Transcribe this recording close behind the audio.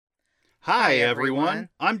Hi, everyone.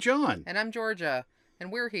 I'm John. And I'm Georgia.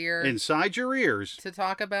 And we're here Inside your ears, to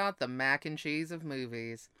talk about the mac and cheese of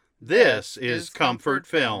movies. this is Comfort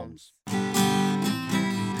Films.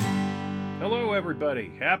 Hello,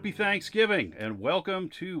 everybody. Happy Thanksgiving, and welcome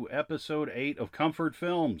to episode 8 of Comfort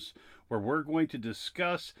Films, where we're going to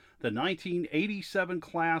discuss the 1987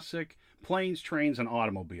 classic Planes, Trains, and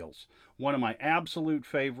Automobiles. One of my absolute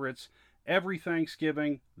favorites. Every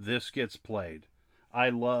Thanksgiving, this gets played. I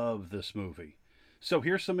love this movie. So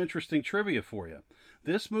here's some interesting trivia for you.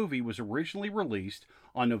 This movie was originally released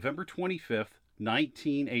on November 25th,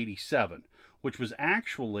 1987, which was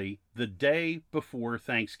actually the day before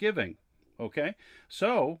Thanksgiving. Okay?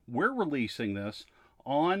 So we're releasing this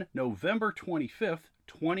on November 25th,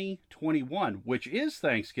 2021, which is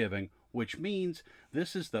Thanksgiving, which means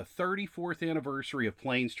this is the 34th anniversary of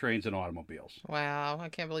Planes, Trains, and Automobiles. Wow, I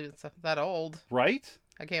can't believe it's that old. Right?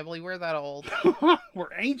 I can't believe we're that old. We're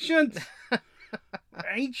ancient.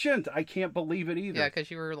 Ancient. I can't believe it either. Yeah,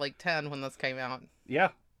 because you were like 10 when this came out. Yeah,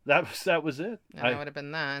 that was it. And I would have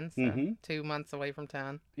been 9, so 2 months away from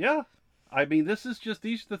 10. Yeah. I mean, these are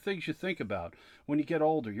the things you think about when you get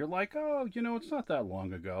older. You're like, oh, it's not that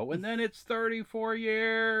long ago. And then it's 34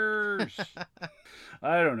 years.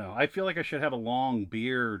 I don't know. I feel like I should have a long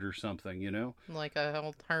beard or something, Like a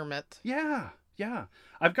old hermit. Yeah.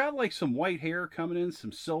 I've got like some white hair coming in,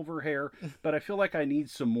 some silver hair, but I feel like I need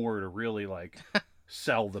some more to really like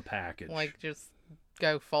sell the package. Like just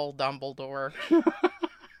go full Dumbledore.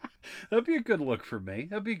 That'd be a good look for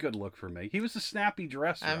me. He was a snappy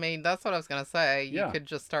dresser. I mean, that's what I was going to say. You Yeah. could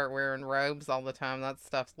just start wearing robes all the time. That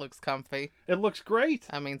stuff looks comfy. It looks great.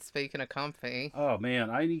 I mean, speaking of comfy. Oh, man,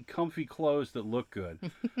 I need comfy clothes that look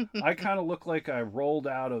good. I kind of look like I rolled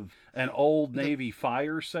out of an Old Navy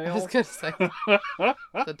fire I sale. was going to say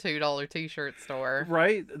the $2 t-shirt store.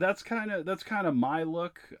 Right? That's kind of my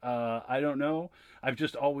look. I don't know. I've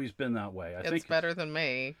just always been that way. I think It's better than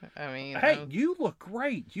me. I mean, Hey, you look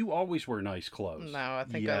great. You always wear nice clothes. no, I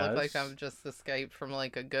think I look like I've just escaped from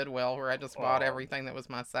like a Goodwill where I just bought everything that was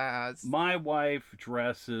my size. My wife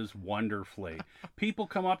dresses wonderfully. People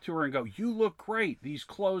come up to her and go, "You look great. These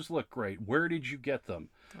clothes look great. Where did you get them?"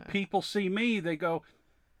 People see me, they go,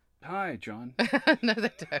 "Hi, John." No,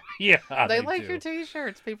 they don't. Yeah, They like do. your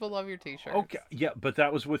t-shirts. People love your t-shirts. Okay, yeah, but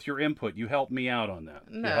that was with your input. You helped me out on that.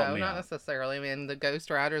 You helped No, me not out. necessarily. I mean, the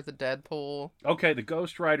Ghost Rider, the Deadpool, Okay, the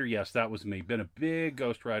Ghost Rider, yes, that was me. Been a big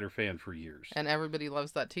Ghost Rider fan for years. and everybody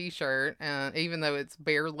loves that t-shirt. And even though it's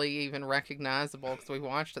barely even recognizable because we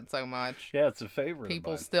watched it so much, Yeah, it's a favorite.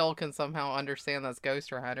 people of mine. still can somehow understand that's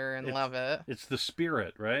Ghost Rider and love it. It's the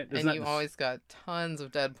spirit, right? Isn't And that you always got tons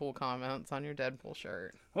of Deadpool comments on your Deadpool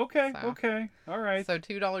shirt. Okay, so. okay. All right. So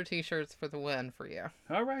 $2 t-shirts for the win for you.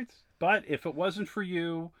 All right. But if it wasn't for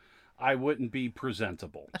you, I wouldn't be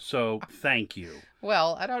presentable. So thank you.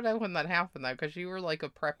 Well, I don't know when that happened though, because you were like a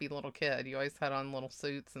preppy little kid. You always had on little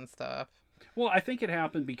suits and stuff. Well, I think it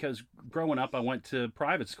happened because growing up, I went to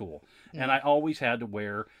private school and I always had to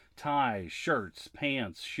wear ties, shirts,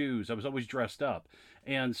 pants, shoes. I was always dressed up.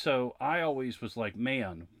 And so I always was like,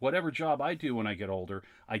 man, whatever job I do when I get older,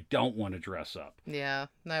 I don't want to dress up. Yeah,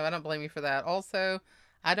 no, I don't blame you for that. Also,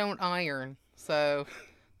 I don't iron, so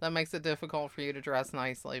that makes it difficult for you to dress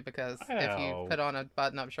nicely because if you Oh. put on a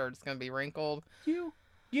button-up shirt, it's going to be wrinkled.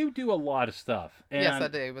 You do a lot of stuff. And Yes, I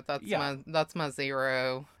do, but that's yeah. my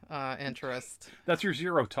zero interest. That's your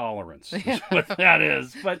zero tolerance, is what that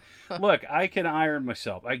is. But look, I can iron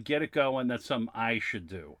myself. I get it going. That's something I should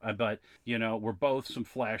do. But, we're both some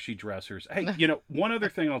flashy dressers. Hey, one other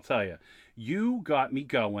thing I'll tell you. You got me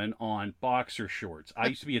going on boxer shorts. I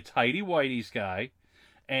used to be a tighty whities guy.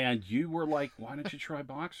 And you were like, why don't you try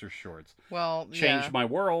boxer shorts? Well, Changed yeah. my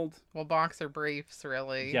world. Well, boxer briefs,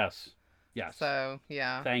 really. Yes. So,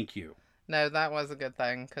 yeah. Thank you. No, that was a good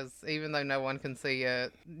thing, because even though no one can see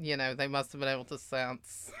it, they must have been able to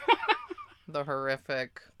sense the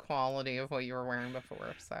horrific quality of what you were wearing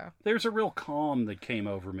before, so. There's a real calm that came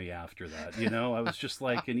over me after that, I was just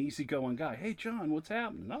like an easygoing guy. Hey, John, what's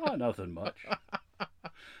happening? Oh, nothing much.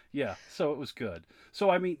 Yeah, so it was good. So,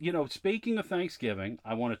 I mean, speaking of Thanksgiving,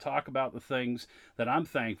 I want to talk about the things that I'm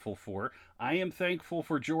thankful for. I am thankful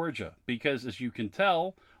for Georgia because, as you can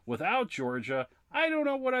tell, without Georgia, I don't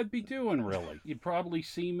know what I'd be doing, really. You'd probably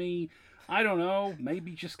see me, I don't know,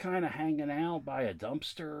 maybe just kind of hanging out by a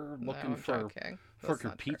dumpster looking for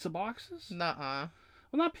pizza boxes? Nuh-uh.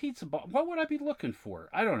 Well, not pizza box. What would I be looking for?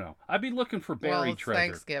 I don't know. I'd be looking for buried treasure.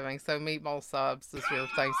 Thanksgiving, so meatball subs is your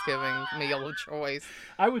Thanksgiving meal of choice.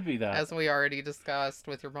 I would be that. As we already discussed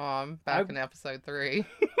with your mom back in episode 3.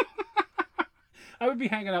 I would be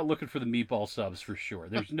hanging out looking for the meatball subs for sure.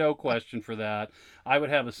 There's no question for that. I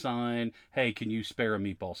would have a sign, hey, can you spare a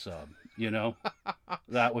meatball sub? You know,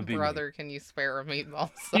 that would be me. Brother, can you spare a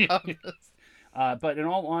meatball sub? But in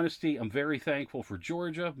all honesty, I'm very thankful for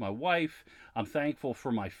Georgia, my wife. I'm thankful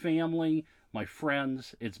for my family, my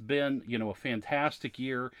friends. It's been, a fantastic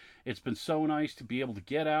year. It's been so nice to be able to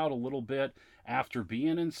get out a little bit after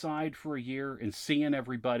being inside for a year and seeing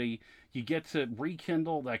everybody. You get to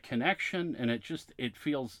rekindle that connection, and it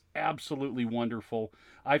feels absolutely wonderful.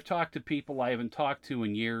 I've talked to people I haven't talked to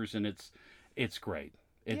in years, and it's great.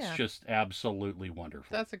 It's just absolutely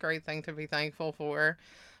wonderful. That's a great thing to be thankful for.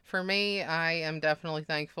 For me, I am definitely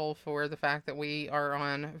thankful for the fact that we are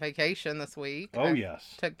on vacation this week. Oh,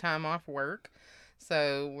 yes. Took time off work.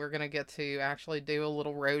 So we're going to get to actually do a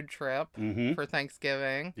little road trip for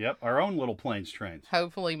Thanksgiving. Yep, our own little planes, trains.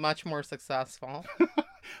 Hopefully much more successful.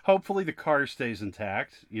 Hopefully the car stays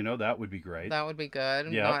intact. That would be great. That would be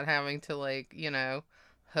good. Yep. Not having to,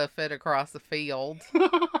 hoof it across the field.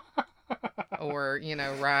 Or,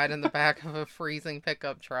 ride in the back of a freezing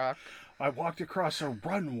pickup truck. I walked across a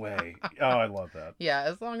runway. Oh, I love that. Yeah,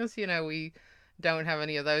 as long as, we don't have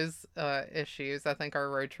any of those issues, I think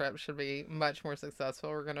our road trip should be much more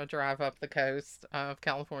successful. We're going to drive up the coast of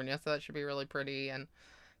California, so that should be really pretty and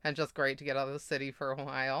just great to get out of the city for a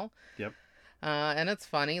while. Yep. And it's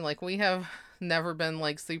funny, we have never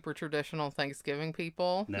been, super traditional Thanksgiving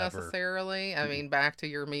people, necessarily. I mean, back to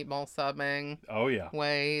your meatball subbing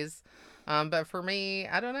ways. But for me,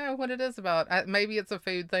 I don't know what it is about. Maybe it's a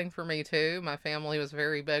food thing for me, too. My family was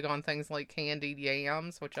very big on things like candied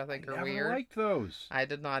yams, which I think are weird. I never liked those. I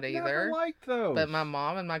did not either. Never liked those. But my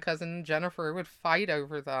mom and my cousin Jennifer would fight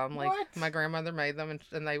over them. What? My grandmother made them,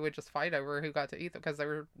 and they would just fight over who got to eat them because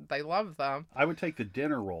they loved them. I would take the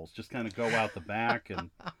dinner rolls, just kind of go out the back and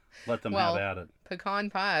let them have at it.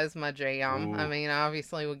 Pecan pie is my jam. Ooh. I mean,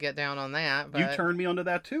 obviously we'll get down on that. But you turned me onto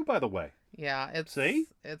that, too, by the way. Yeah, it's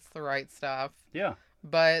the right stuff. Yeah.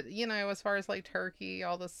 But, as far as turkey,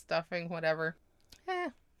 all the stuffing, whatever,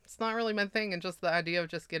 it's not really my thing. And just the idea of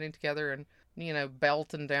just getting together and,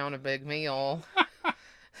 belting down a big meal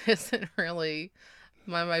isn't really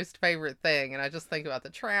my most favorite thing. And I just think about the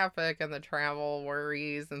traffic and the travel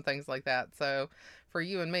worries and things like that. So for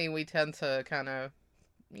you and me, we tend to kind of,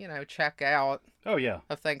 check out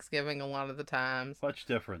of Thanksgiving a lot of the times. Much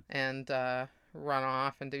different. And, run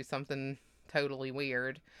off and do something totally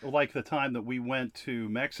weird. Like the time that we went to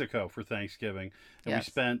Mexico for Thanksgiving, and we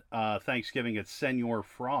spent Thanksgiving at Senor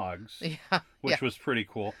Frogs, which was pretty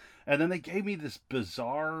cool. And then they gave me this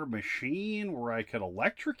bizarre machine where I could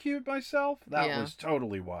electrocute myself. That was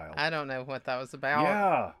totally wild. I don't know what that was about.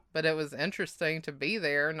 Yeah. But it was interesting to be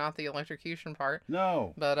there, not the electrocution part.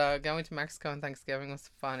 No. But going to Mexico on Thanksgiving was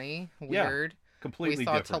funny, weird. Completely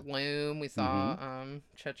different. different. We saw Tulum. We saw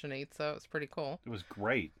Chichen Itza. It was pretty cool. It was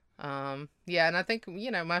great. And I think,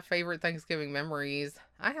 my favorite Thanksgiving memories,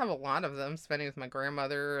 I have a lot of them, spending with my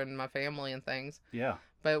grandmother and my family and things. Yeah.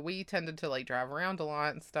 But we tended to, drive around a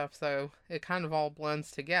lot and stuff, so it kind of all blends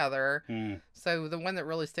together. So the one that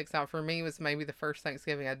really sticks out for me was maybe the first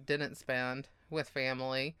Thanksgiving I didn't spend with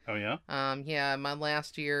family. Oh, yeah? My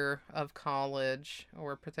last year of college,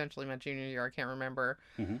 or potentially my junior year, I can't remember.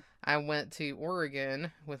 I went to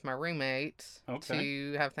Oregon with my roommate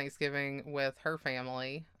to have Thanksgiving with her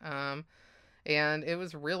family. And it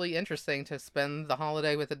was really interesting to spend the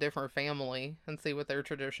holiday with a different family and see what their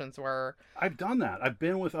traditions were. I've done that. I've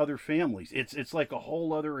been with other families. It's like a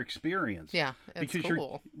whole other experience. Yeah, it's because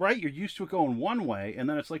cool. You're used to it going one way, and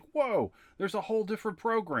then it's like, whoa, there's a whole different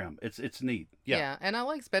program. It's neat. Yeah, and I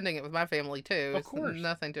like spending it with my family too. Of course. It's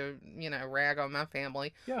nothing to rag on my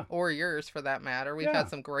family. Yeah. Or yours for that matter. We've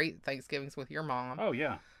had some great Thanksgivings with your mom. Oh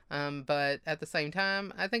yeah. But at the same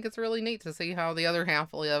time, I think it's really neat to see how the other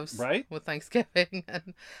half lives with Thanksgiving.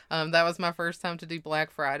 And that was my first time to do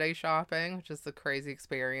Black Friday shopping, which is a crazy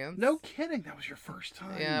experience. No kidding. That was your first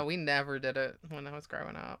time. Yeah, we never did it when I was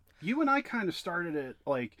growing up. You and I kind of started it,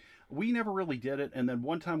 we never really did it. And then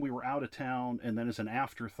one time we were out of town, and then as an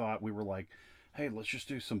afterthought, we were like, hey, let's just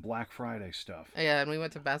do some Black Friday stuff. Yeah, and we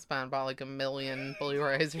went to Best Buy and bought 1 million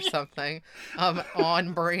Blu-rays or something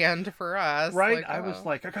on brand for us. Right? I was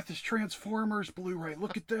like, I got this Transformers Blu-ray.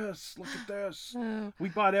 Look at this. Look at this. We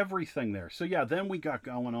bought everything there. So, yeah, then we got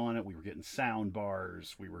going on it. We were getting sound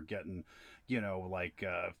bars. We were getting,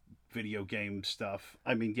 video game stuff.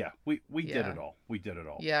 I mean, we did it all. We did it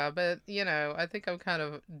all. Yeah, but, I think I'm kind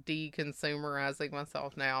of de-consumerizing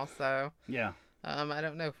myself now, so... Yeah. I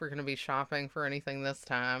don't know if we're going to be shopping for anything this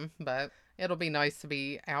time, but It'll be nice to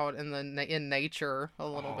be out in nature a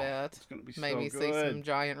little bit. It's going to be Maybe so see good. some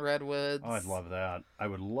giant redwoods. Oh, I'd love that. I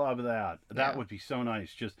would love that. That Yeah. would be so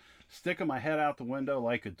nice. Just sticking my head out the window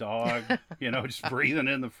like a dog, just breathing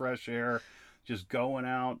in the fresh air, just going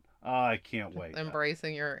out. Oh, I can't wait.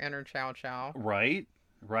 Embracing your inner Chow Chow. Right,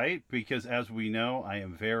 right. Because as we know, I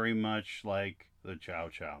am very much like the Chow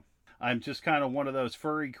Chow. I'm just kind of one of those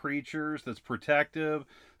furry creatures that's protective,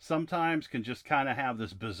 sometimes can just kind of have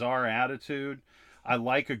this bizarre attitude. I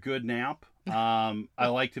like a good nap. I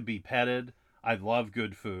like to be petted. I love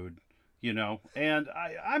good food, and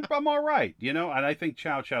I'm all right, and I think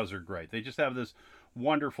Chow Chows are great. They just have this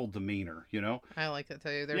wonderful demeanor, I like it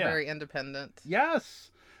too. They're Yeah. very independent. Yes.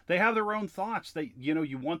 They have their own thoughts.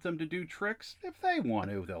 You want them to do tricks. If they want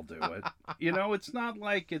to, they'll do it. It's not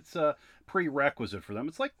like it's a prerequisite for them.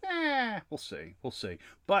 It's like, we'll see. We'll see.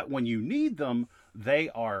 But when you need them, they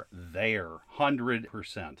are there,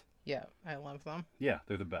 100%. Yeah, I love them. Yeah,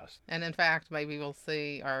 they're the best. And in fact, maybe we'll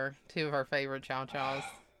see two of our favorite Chow Chows.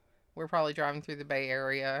 We're probably driving through the Bay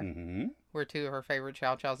Area Mm-hmm. where two of our favorite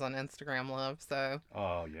Chow Chows on Instagram live. So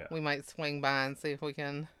Oh, yeah. we might swing by and see if we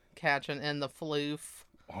can catch an in the floof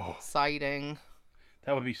Oh, sighting.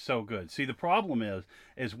 that would be so good. See, the problem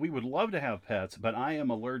is we would love to have pets, but I am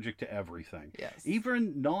allergic to everything. Yes.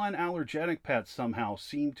 Even non-allergenic pets somehow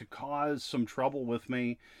seem to cause some trouble with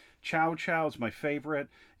me. Chow Chow's my favorite.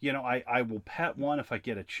 I will pet one if I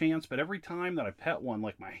get a chance, but every time that I pet one,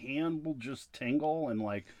 like my hand will just tingle and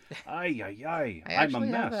like, ay. I I'm a actually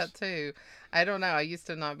mess. have that too. I don't know. I used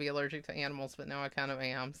to not be allergic to animals, but now I kind of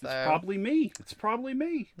am. So It's probably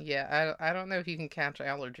me. yeah, I don't know if you can catch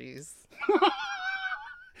allergies.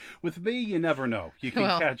 With me, you never know. You can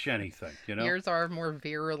Well, catch anything, Yours are more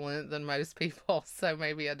virulent than most people, so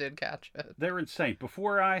maybe I did catch it. They're insane.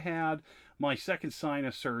 Before I had my second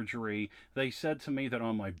sinus surgery, they said to me that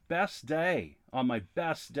on my best day,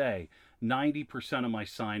 90% of my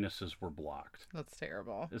sinuses were blocked. That's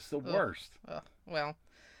terrible. It's the Ugh. worst. Ugh. Well,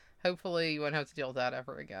 hopefully you won't have to deal with that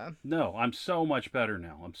ever again. No, I'm so much better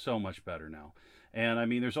now. And I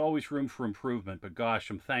mean, there's always room for improvement, but gosh,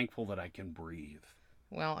 I'm thankful that I can breathe.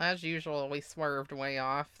 Well, as usual, we swerved way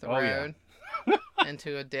off the Oh, yeah. road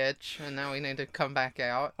into a ditch, and now we need to come back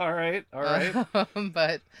out. All right.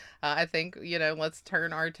 But I think, let's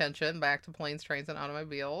turn our attention back to Planes, Trains, and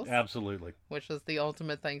Automobiles, Absolutely. which is the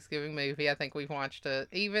ultimate Thanksgiving movie. I think we've watched it,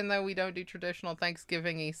 even though we don't do traditional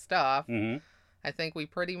Thanksgiving-y stuff. Mm-hmm. I think we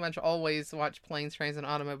pretty much always watch Planes, Trains, and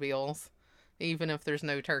Automobiles, even if there's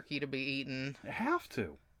no turkey to be eaten. You have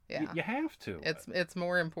to. Yeah. You have to. It's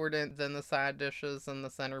more important than the side dishes and the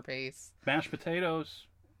centerpiece. Mashed potatoes.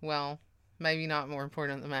 Well, maybe not more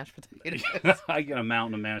important than mashed potatoes. I get a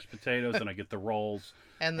mountain of mashed potatoes and I get the rolls.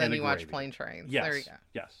 And then And the you watch gravy. Plane Trains. Yes. There you go.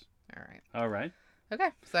 Yes. All right. All right. Okay,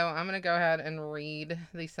 so I'm going to go ahead and read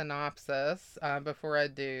the synopsis. Before I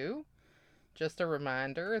do, just a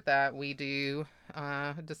reminder that we do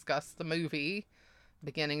discuss the movie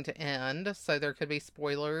beginning to end, so there could be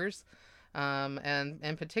spoilers. And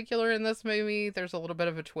in particular in this movie, there's a little bit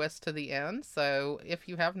of a twist to the end. So if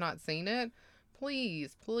you have not seen it,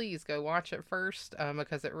 please go watch it first,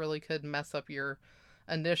 because it really could mess up your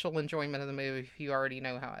initial enjoyment of the movie if you already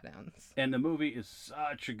know how it ends. And the movie is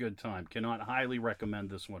such a good time. Cannot highly recommend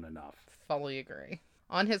this one enough. Fully agree.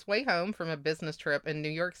 On his way home from a business trip in New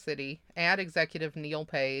York City, ad executive Neil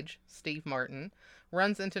Page, Steve Martin,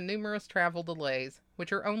 runs into numerous travel delays,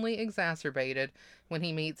 which are only exacerbated when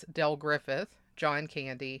he meets Del Griffith, John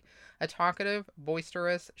Candy, a talkative,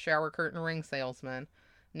 boisterous shower curtain ring salesman.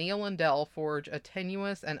 Neil and Del forge a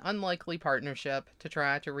tenuous and unlikely partnership to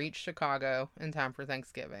try to reach Chicago in time for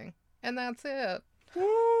Thanksgiving. And that's it.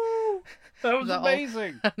 Woo! That was The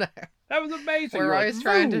amazing. That was amazing. We're You're like, always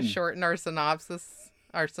trying to boom. shorten our synopses,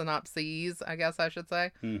 our synopses, I guess I should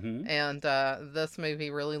say. Mm-hmm. And this movie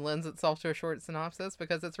really lends itself to a short synopsis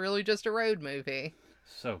because it's really just a road movie.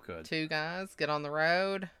 So good. Two guys get on the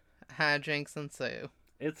road, hijinks ensue.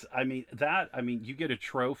 You get a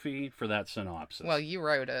trophy for that synopsis. Well, you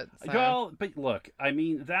wrote it. So. Well, but look,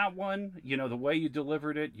 that one, the way you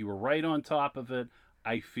delivered it, you were right on top of it.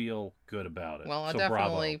 I feel good about it. Well, I So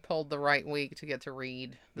definitely bravo. pulled the right week to get to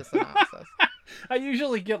read the synopsis. I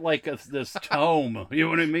usually get like this tome. You know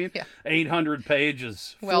what I mean? Yeah. 800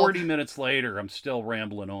 pages. Well- 40 minutes later, I'm still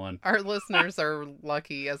rambling on. Our listeners are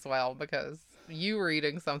lucky as well because you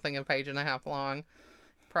reading something a page and a half long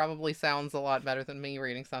probably sounds a lot better than me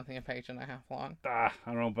reading something a page and a half long. I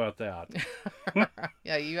don't know about that.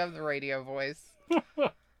 Yeah, you have the radio voice.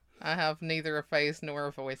 I have neither a face nor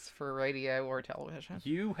a voice for radio or television.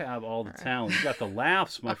 You have all the All right. talent. You got the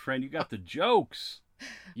laughs, my friend. You got the jokes.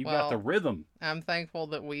 You got the Well, rhythm. I'm thankful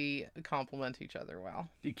that we complement each other well.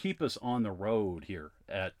 You keep us on the road here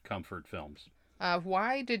at Comfort Films.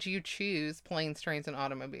 Why did you choose Planes, Trains, and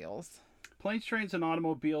Automobiles? Planes, Trains, and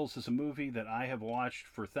Automobiles is a movie that I have watched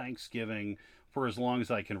for Thanksgiving for as long as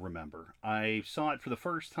I can remember. I saw it for the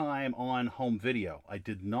first time on home video. I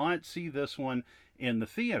did not see this one in the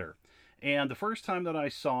theater. And the first time that I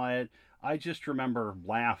saw it, I just remember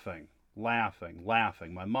laughing, laughing,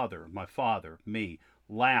 laughing. My mother, my father, me,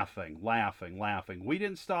 laughing, laughing, laughing. We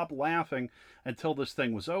didn't stop laughing until this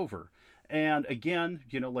thing was over. And again,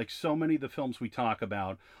 like so many of the films we talk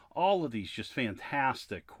about, all of these just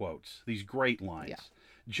fantastic quotes, these great lines. Yeah.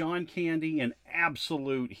 John Candy, an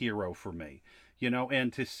absolute hero for me.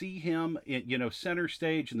 And to see him in, center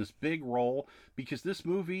stage in this big role, because this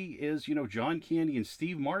movie is, John Candy and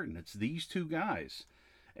Steve Martin. It's these two guys.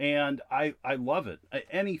 And I love it.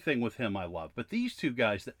 Anything with him I love. But these two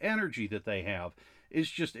guys, the energy that they have is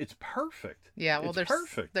just, it's perfect. Yeah, well, it's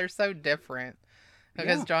perfect. They're so different.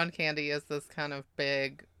 Because Yeah. John Candy is this kind of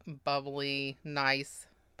big, bubbly, nice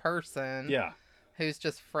person. Yeah. Who's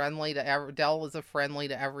just friendly to Dell is a friendly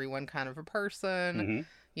to everyone kind of a person.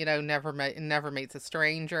 Mm-hmm. Never meets a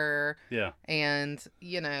stranger. Yeah. And,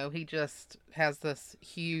 he just has this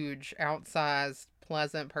huge, outsized,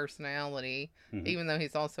 pleasant personality, Mhm. even though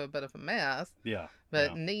he's also a bit of a mess. Yeah.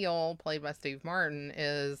 But yeah. Neil, played by Steve Martin,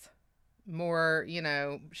 is more,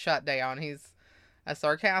 shut down. He's a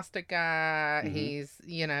sarcastic guy. Mhm. He's,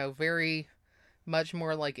 very much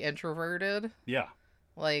more like introverted. Yeah.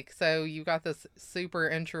 Like, so you got this super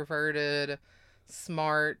introverted,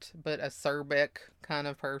 smart, but acerbic kind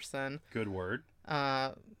of person, Good word.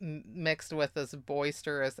 mixed with this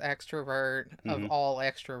boisterous extrovert of Mhm. all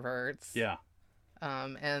extroverts. Yeah.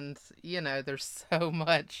 And, there's so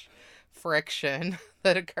much friction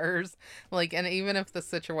that occurs. Like, and even if the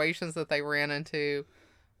situations that they ran into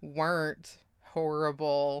weren't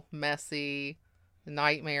horrible, messy,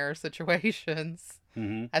 nightmare situations,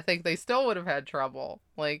 Mm-hmm. I think they still would have had trouble.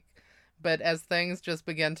 Like, but as things just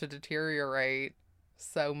begin to deteriorate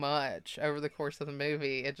so much over the course of the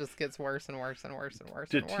movie, it just gets worse and worse and worse and worse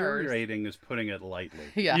and worse. Deteriorating is putting it lightly.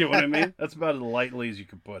 Yeah. You know what I mean? That's about as lightly as you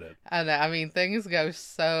can put it. And I mean, things go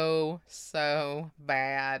so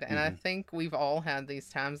bad. And I Mhm. think we've all had these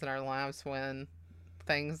times in our lives when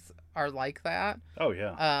things are like that. Oh,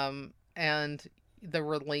 yeah. And the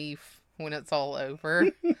relief when it's all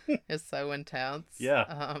over is so intense.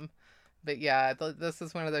 Yeah. But yeah, this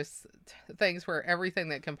is one of those things where everything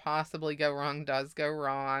that can possibly go wrong does go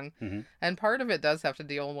wrong. Mhm. And part of it does have to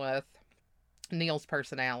deal with Neil's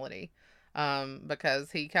personality.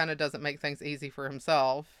 Because he kind of doesn't make things easy for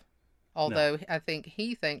himself. Although I think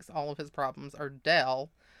he thinks all of his problems are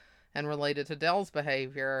Dell and related to Dell's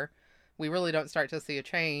behavior. We really don't start to see a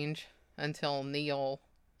change until Neil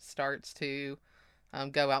starts to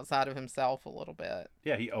go outside of himself a little bit.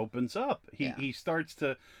 Yeah, he opens up. He starts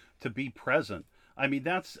to be present. I mean,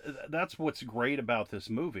 that's what's great about this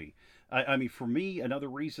movie. I mean, for me, another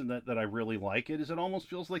reason that I really like it is it almost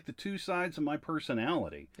feels like the two sides of my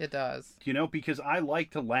personality. It does. Because I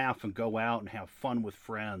like to laugh and go out and have fun with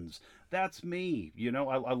friends. That's me.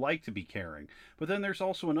 I like to be caring. But then there's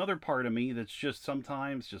also another part of me that's just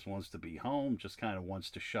sometimes just wants to be home, just kind of wants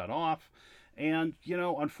to shut off. And,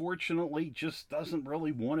 unfortunately just doesn't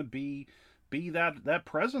really want to be that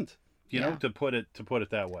present, to put it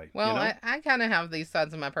that way. Well, I kind of have these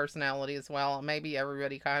sides of my personality as well. Maybe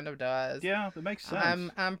everybody kind of does. Yeah, that makes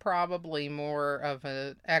sense. I'm probably more of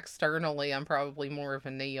externally, I'm probably more of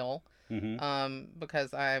a Neil. Mm-hmm.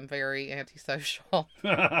 Because I'm very antisocial.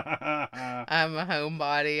 I'm a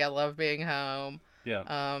homebody. I love being home. Yeah.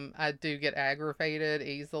 I do get aggravated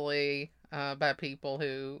easily by people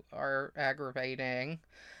who are aggravating.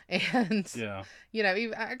 And, Yeah.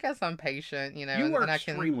 I guess I'm patient, You are and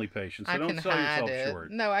extremely patient, so I don't can sell hide yourself it.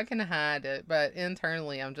 short. No, I can hide it, but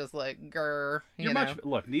internally I'm just like, grr,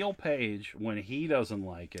 Look, Neil Page, when he doesn't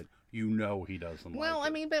like it, he doesn't like it. Well, I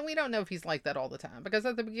mean, but we don't know if he's like that all the time, because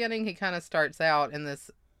at the beginning he kind of starts out in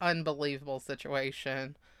this unbelievable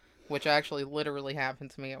situation, which actually literally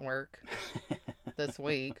happened to me at work this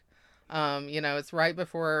week. It's right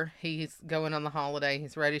before he's going on the holiday.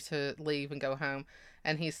 He's ready to leave and go home.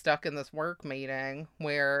 And he's stuck in this work meeting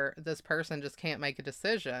where this person just can't make a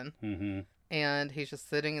decision. Mm-hmm. And he's just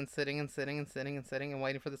sitting and sitting and sitting and sitting and sitting and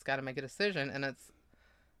waiting for this guy to make a decision. And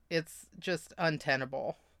it's just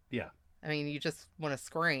untenable. Yeah. I mean, you just want to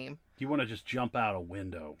scream. You want to just jump out a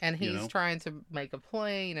window. And he's trying to make a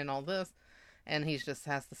plane and all this. and he just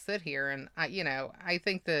has to sit here. And I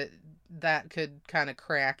think that could kind of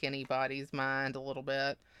crack anybody's mind a little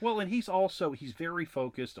bit. Well, and he's very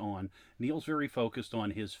focused on, Neil's very focused on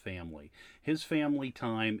his family. His family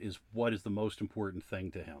time is what is the most important thing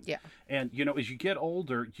to him. Yeah. And, as you get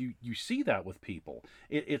older, you see that with people.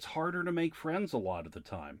 It's harder to make friends a lot of the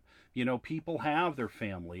time. People have their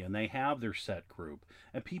family and they have their set group,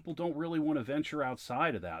 and people don't really want to venture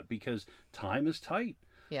outside of that because time is tight.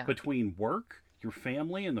 Yeah. Between work, your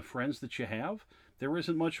family, and the friends that you have, there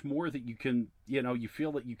isn't much more that you can, you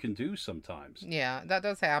feel that you can do sometimes. Yeah, that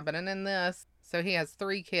does happen. And in this, so he has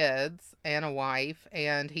 3 kids and a wife,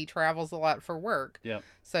 and he travels a lot for work. Yep.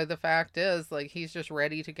 So the fact is, like, he's just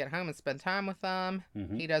ready to get home and spend time with them.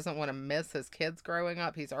 Mm-hmm. He doesn't want to miss his kids growing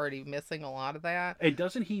up. He's already missing a lot of that. And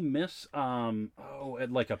doesn't he miss,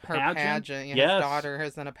 like a Her pageant? pageant. Yes. His daughter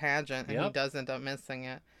is in a pageant, and he Yep. does end up missing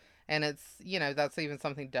it. And it's, that's even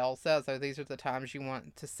something Dell says. Oh, these are the times you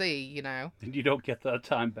want to see, And you don't get that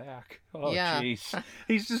time back. Oh, Yeah. jeez.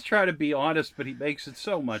 He's just trying to be honest, but he makes it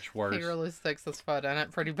so much worse. He really sticks his foot in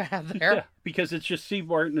it pretty bad there. Yeah, because it's just Steve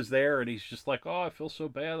Martin is there, and he's just like, oh, I feel so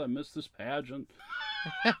bad. I missed this pageant.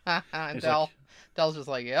 He's Dell's just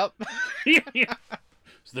like, yep. Yeah.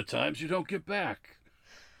 It's the times you don't get back.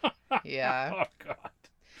 Yeah. Oh, God.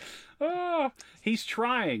 Oh, he's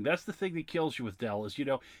trying. That's the thing that kills you with Dell is,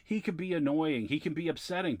 he can be annoying. He can be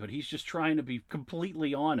upsetting, but he's just trying to be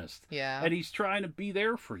completely honest. Yeah. And he's trying to be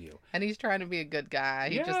there for you. And he's trying to be a good guy.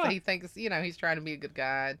 He thinks, he's trying to be a good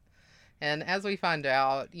guy. And as we find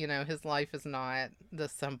out, his life is not the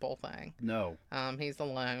simple thing. No. He's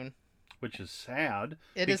alone. Which is sad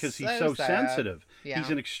It because is he's so so sad. sensitive. Yeah.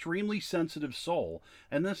 He's an extremely sensitive soul.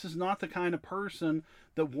 And this is not the kind of person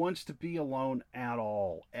that wants to be alone at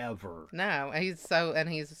all, ever. No, he's so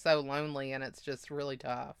lonely, and it's just really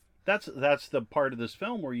tough. That's the part of this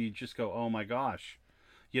film where you just go, oh my gosh.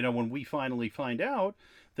 When we finally find out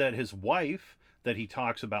that his wife, that he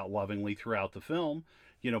talks about lovingly throughout the film,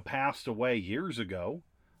 passed away years ago,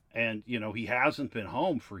 and, he hasn't been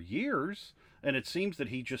home for years. And it seems that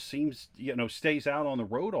he just stays out on the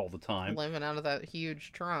road all the time. Living out of that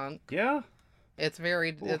huge trunk. Yeah. It's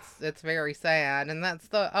very it's very sad, and that's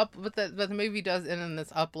but the movie does end in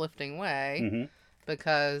this uplifting way. Mm-hmm.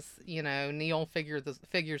 Because Neil figures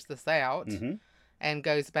this out, Mm-hmm. and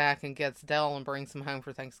goes back and gets Dell and brings him home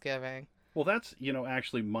for Thanksgiving. Well, that's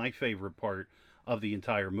actually my favorite part of the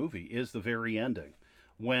entire movie is the very ending.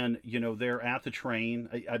 When they're at the train,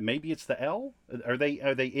 maybe it's the L. Are they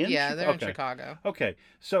in? Yeah, they're in Chicago. Okay,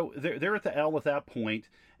 so they're at the L at that point,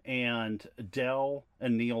 and Dell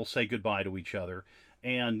and Neil say goodbye to each other,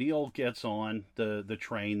 and Neil gets on the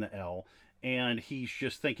train, the L, and he's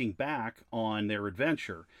just thinking back on their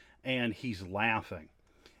adventure, and he's laughing,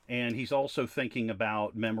 and he's also thinking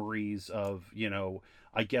about memories of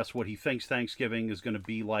I guess what he thinks Thanksgiving is going to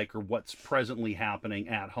be like, or what's presently happening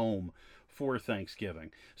at home for Thanksgiving.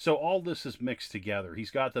 So all this is mixed together.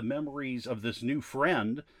 He's got the memories of this new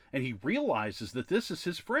friend, and he realizes that this is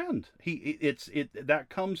his friend. That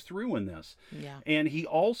comes through in this. Yeah. And he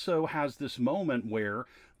also has this moment where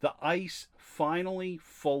the ice finally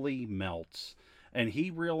fully melts, and he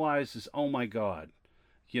realizes, oh my God,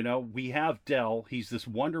 we have Dell. He's this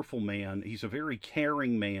wonderful man. He's a very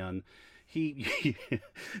caring man. He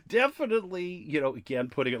definitely, again,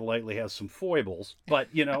 putting it lightly, has some foibles, but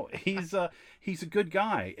he's a good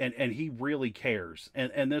guy, and he really cares.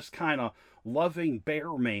 And this kind of loving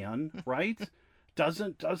bear man, right,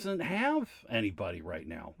 doesn't have anybody right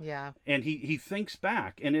now. Yeah. And he thinks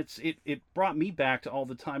back, and it brought me back to all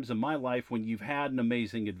the times in my life when you've had an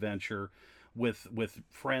amazing adventure with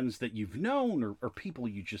friends that you've known or people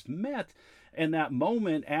you just met. And that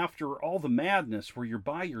moment after all the madness where you're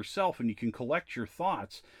by yourself and you can collect your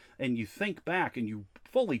thoughts and you think back and you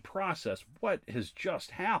fully process what has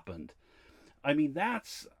just happened. I mean,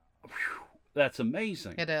 that's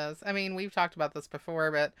amazing. It is. I mean, we've talked about this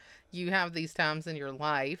before, but you have these times in your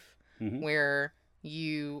life Mm-hmm. where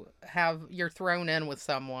you're thrown in with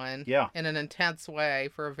someone in an intense way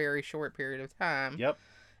for a very short period of time. Yep.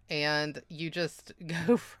 And you just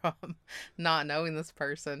go from not knowing this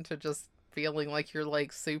person to just feeling like you're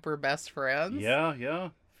like super best friends. Yeah.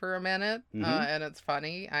 For a minute. Mm-hmm. And it's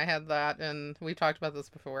funny. I had that, and we talked about this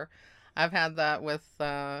before. I've had that with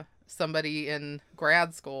somebody in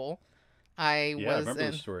grad school. I remember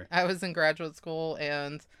the story. I was in graduate school,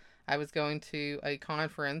 and I was going to a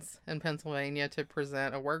conference in Pennsylvania to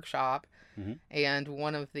present a workshop. Mm-hmm. And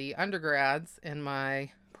one of the undergrads in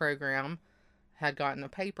my program had gotten a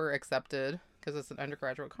paper accepted because it's an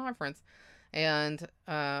undergraduate conference, and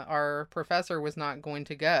our professor was not going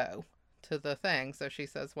to go to the thing. So she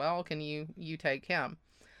says, well, can you take him?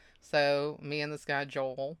 So me and this guy,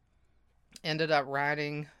 Joel, ended up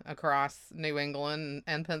riding across New England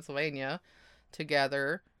and Pennsylvania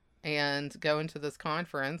together and going to this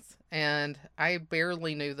conference. And I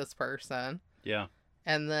barely knew this person. Yeah.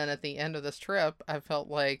 And then at the end of this trip, I felt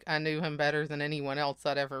like I knew him better than anyone else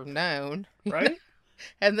I'd ever known. Right?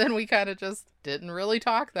 And then we kind of just didn't really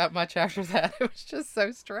talk that much after that. It was just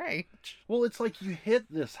so strange. Well, it's like you hit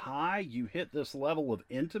this high, you hit this level of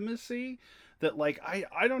intimacy that, like,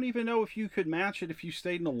 I don't even know if you could match it if you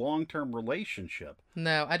stayed in a long-term relationship.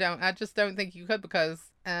 No, I don't. I just don't think you could, because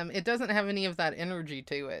it doesn't have any of that energy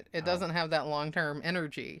to it. It doesn't have that long-term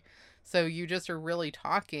energy. So you just are really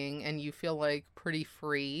talking, and you feel like pretty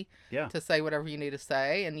free Yeah. to say whatever you need to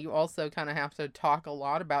say. And you also kind of have to talk a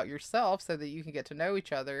lot about yourself so that you can get to know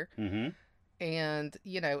each other. Mm-hmm. And,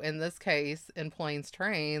 in this case, in Planes,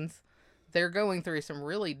 Trains, they're going through some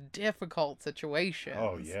really difficult situations.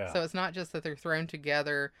 Oh, yeah. So it's not just that they're thrown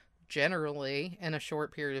together generally in a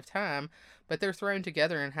short period of time, but they're thrown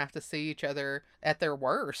together and have to see each other at their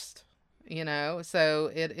worst.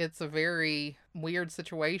 So it's a very weird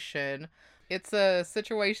situation. It's a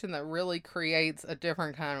situation that really creates a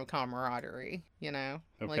different kind of camaraderie,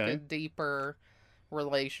 like a deeper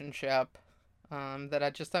relationship that I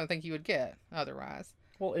just don't think you would get otherwise.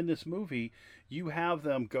 Well, in this movie, you have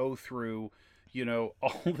them go through,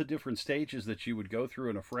 all the different stages that you would go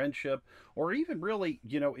through in a friendship, or even really,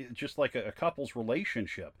 just like a couple's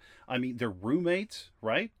relationship. I mean, they're roommates,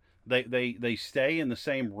 right? They stay in the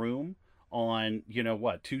same room on,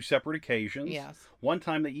 two separate occasions. Yes. One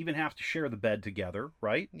time they even have to share the bed together,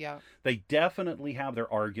 right? Yeah. They definitely have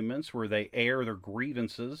their arguments where they air their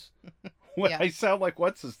grievances. Yeah. I sound like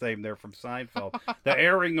what's his name there from Seinfeld? The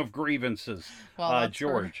airing of grievances. Well,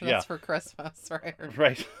 George. That's for Christmas, right?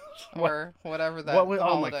 Right. Or whatever that. Oh my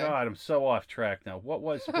holiday. God, I'm so off track now. What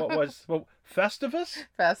was Festivus? Festivus.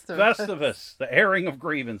 Festivus, the airing of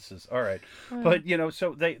grievances. All right. Hmm. But,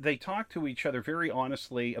 so they talk to each other very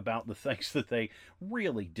honestly about the things that they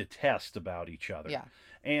really detest about each other. Yeah.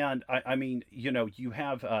 And I mean, you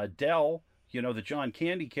have Del, the John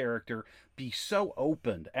Candy character, be so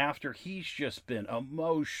open after he's just been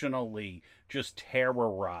emotionally just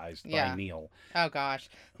terrorized by Neil. Oh gosh,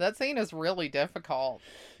 that scene is really difficult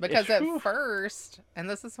because at first, and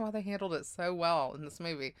this is why they handled it so well in this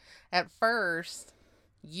movie, at first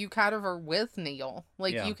you kind of are with Neil.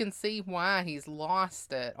 Like, you can see why he's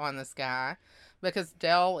lost it on this guy, because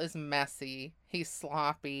Del is messy, he's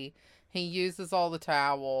sloppy, he uses all the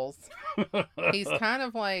towels. He's kind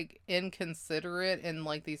of like inconsiderate in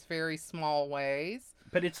like these very small ways.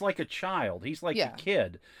 But it's like a child. He's like a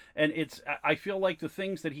kid. And I feel like the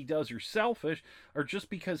things that he does are selfish are just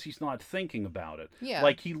because he's not thinking about it. Yeah.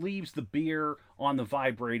 Like, he leaves the beer on the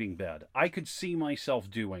vibrating bed. I could see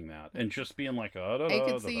myself doing that and just being like, I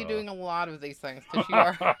could see you doing a lot of these things, because you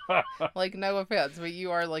are, like, no offense, but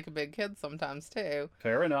you are like a big kid sometimes too.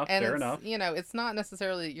 Fair enough. And fair enough. It's not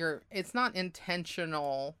necessarily it's not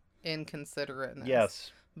intentional inconsiderateness.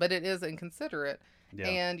 Yes. But it is inconsiderate. Yeah.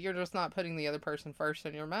 And you're just not putting the other person first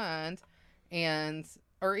in your mind,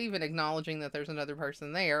 or even acknowledging that there's another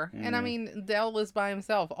person there. And I mean, Del is by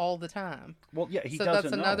himself all the time. Well, yeah, he so doesn't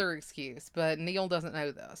that's know. another excuse, but Neil doesn't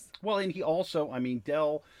know this. Well, and he also, I mean,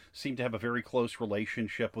 Del seemed to have a very close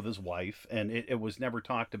relationship with his wife, and it was never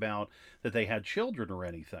talked about that they had children or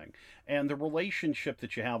anything. And the relationship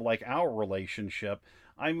that you have, like our relationship,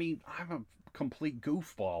 I mean, I'm a complete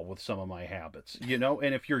goofball with some of my habits,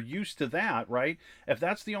 and if you're used to that, right, if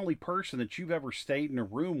that's the only person that you've ever stayed in a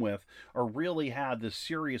room with or really had this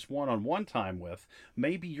serious one-on-one time with,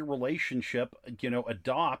 maybe your relationship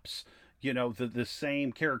adopts the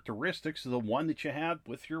same characteristics of the one that you had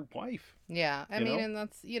with your wife. Yeah, I mean, and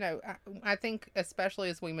that's, I think especially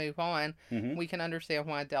as we move on, we can understand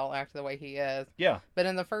why Del acted the way he is. Yeah. But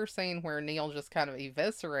in the first scene where Neil just kind of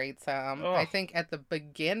eviscerates him, I think at the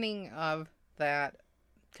beginning of that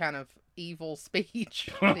kind of evil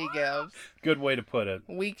speech that he gives. Good way to put it.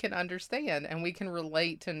 We can understand and we can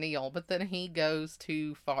relate to Neil, but then he goes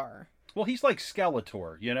too far. Well, he's like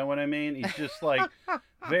Skeletor, you know what I mean? He's just like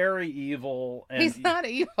very evil. And he's not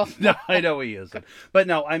evil. No, I know he isn't. But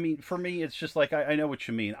no, I mean, for me, it's just like, I know what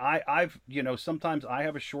you mean. I've, sometimes I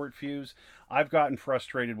have a short fuse. I've gotten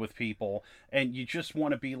frustrated with people, and you just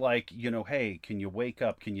want to be like, hey, can you wake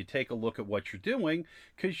up? Can you take a look at what you're doing?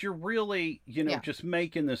 Because you're really, just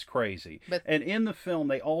making this crazy. And in the film,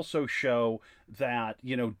 they also show that,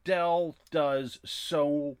 Del does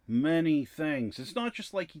so many things. It's not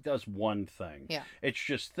just like he does one thing. Yeah. It's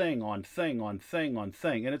just thing on thing on thing on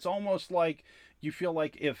thing. And it's almost like you feel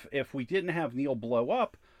like if we didn't have Neil blow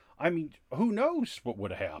up, I mean, who knows what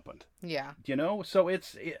would have happened? Yeah. So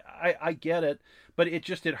I get it, but it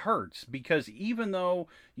hurts because even though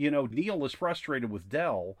Neil is frustrated with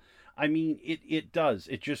Dell, I mean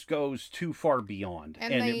it just goes too far beyond,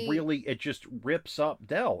 And and they, it just rips up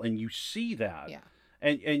Dell, and you see that, yeah.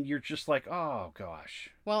 and you're just like, oh gosh.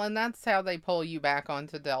 Well, and that's how they pull you back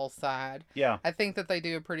onto Dell's side. Yeah. I think that they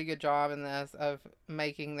do a pretty good job in this of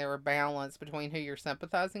making there a balance between who you're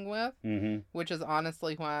sympathizing with, Mm-hmm. which is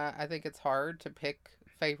honestly why I think it's hard to pick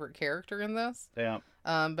favorite character in this. Yeah.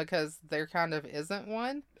 Because there kind of isn't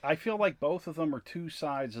one. I feel like both of them are two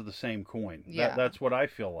sides of the same coin. Yeah. That's what I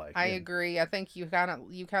feel like. I agree. I think you kind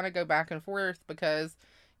of go back and forth because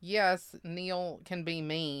yes, Neil can be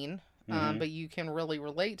mean, Mhm. but you can really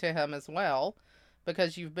relate to him as well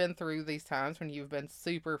because you've been through these times when you've been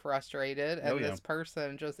super frustrated and Oh, yeah. this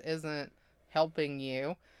person just isn't helping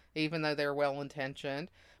you, even though they're well intentioned.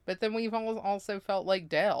 But then we've also felt like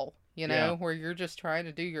Dell, Yeah. where you're just trying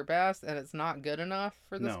to do your best and it's not good enough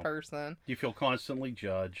for this No. person. You feel constantly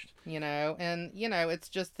judged. And it's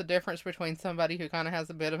just the difference between somebody who kind of has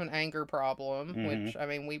a bit of an anger problem, Mhm. which I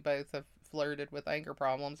mean we both have flirted with anger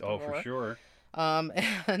problems Oh, before. for sure.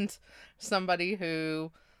 And somebody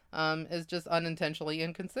who is just unintentionally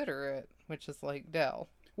inconsiderate, which is like Dell.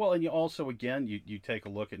 Well, and you also, again, you take a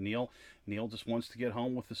look at Neil. Neil just wants to get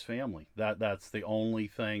home with his family. That's the only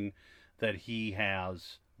thing that he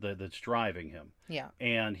has that's driving him. Yeah.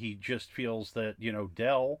 And he just feels that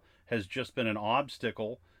Dell has just been an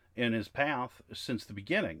obstacle in his path since the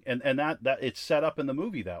beginning, and that it's set up in the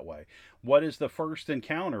movie that way. What is the first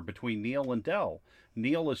encounter between Neil and Dell?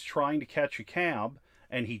 Neil is trying to catch a cab,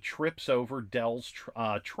 and he trips over Dell's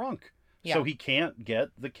trunk, Yeah. so he can't get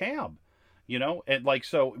the cab. And like,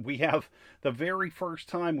 so we have the very first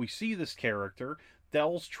time we see this character,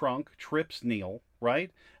 Dell's trunk trips Neil,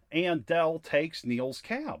 right? And Dell takes Neil's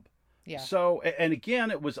cab. Yeah. So, and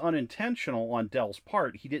again, it was unintentional on Dell's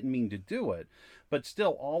part. He didn't mean to do it, but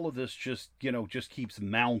still, all of this just keeps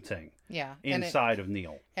mounting Yeah. inside of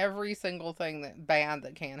Neil. Every single thing that bad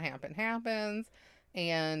that can happen happens,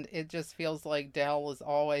 and it just feels like Dell is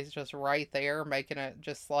always just right there, making it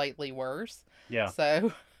just slightly worse. Yeah.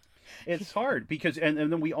 So It's hard because, and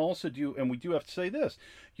then we also do, and we do have to say this,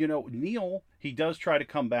 Neil, he does try to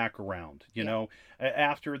come back around,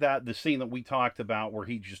 after that, the scene that we talked about where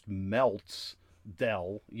he just melts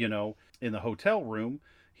Dell, in the hotel room,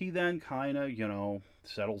 he then kind of,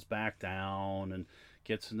 settles back down and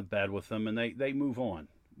gets into bed with them, and they move on,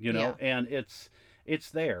 Yeah. and it's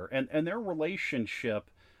there. And their relationship,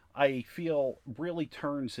 I feel, really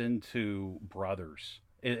turns into brothers,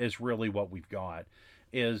 is really what we've got.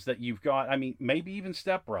 Is that you've got, I mean, maybe even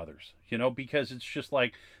stepbrothers, because it's just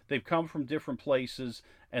like they've come from different places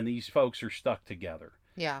and these folks are stuck together.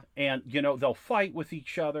 yeah. And, they'll fight with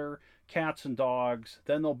each other, cats and dogs,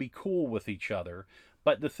 then they'll be cool with each other.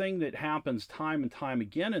 But the thing that happens time and time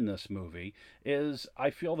again in this movie is I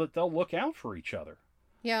feel that they'll look out for each other.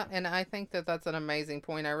 Yeah, and I think that that's an amazing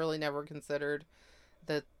point. I really never considered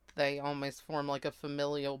that they almost form like a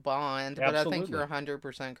familial bond, but I think Absolutely. you're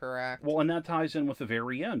 100% correct. Well, and that ties in with the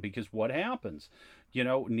very end because what happens?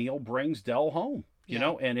 Neil brings Dell home,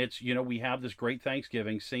 Yeah. and it's, we have this great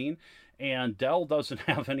Thanksgiving scene and Dell doesn't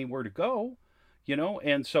have anywhere to go,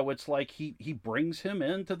 and so it's like he brings him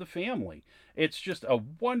into the family. It's just a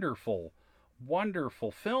wonderful,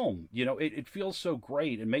 wonderful film. It feels so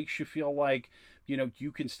great. It makes you feel like,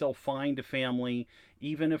 you can still find a family,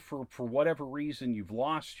 even if for whatever reason you've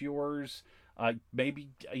lost yours. Maybe,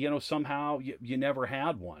 somehow you never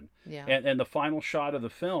had one. Yeah. And the final shot of the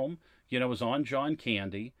film, is on John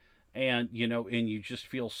Candy. And, and you just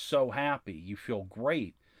feel so happy. You feel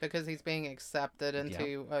great. Because he's being accepted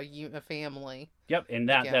into a family. Yep. And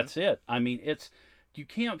Again. that's it. I mean, you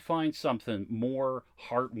can't find something more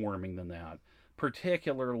heartwarming than that,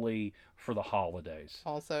 particularly for the holidays.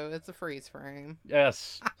 Also, it's a freeze frame.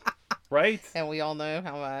 Yes. Right? And we all know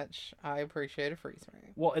how much I appreciate a freeze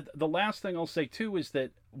frame. Well, the last thing I'll say, too, is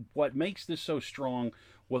that what makes this so strong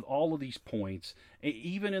with all of these points,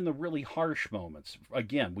 even in the really harsh moments,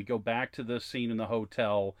 again, we go back to this scene in the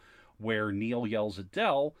hotel where Neil yells at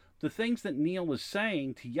Dell. The things that Neil is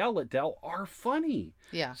saying to yell at Dell are funny.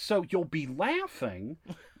 Yeah. So you'll be laughing,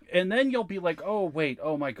 and then you'll be like, oh, wait,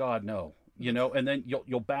 oh, my God, no. And then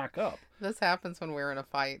you'll back up. This happens when we're in a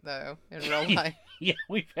fight, though, in real life. Yeah,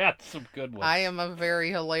 we've had some good ones. I am a very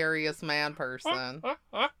hilarious mad person,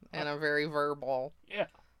 and I'm very verbal. Yeah.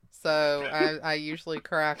 So I usually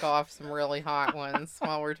crack off some really hot ones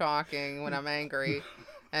while we're talking when I'm angry.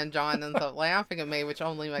 And John ends up laughing at me, which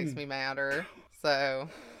only makes me madder. So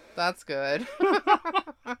That's good.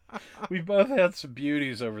 We've both had some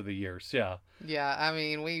beauties over the years. Yeah. Yeah, I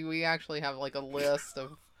mean, we actually have like a list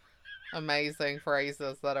of amazing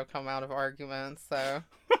phrases that have come out of arguments, so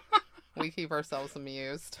we keep ourselves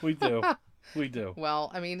amused. We do. We do.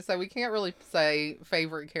 Well, I mean, so we can't really say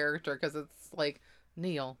favorite character because it's like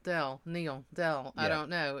Neil, Del, Neil, Del. I Yeah. don't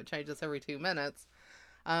know. It changes every 2 minutes.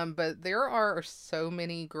 But there are so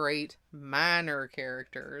many great minor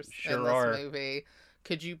characters in Sure this are. movie.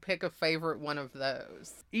 Could you pick a favorite one of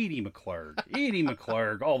those? Edie McClurg. Edie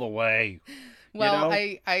McClurg all the way. Well, know?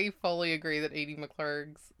 I fully agree that Edie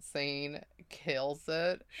McClurg's scene kills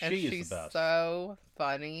it. And She is the she's best. so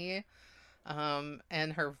funny.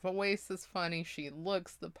 And her voice is funny. She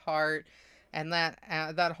looks the part. And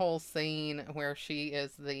that whole scene where she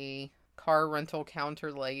is the car rental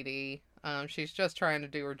counter lady, she's just trying to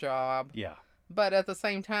do her job. Yeah. But at the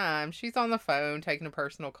same time, she's on the phone taking a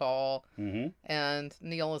personal call, Mm-hmm. and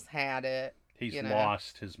Neil has had it. He's You know.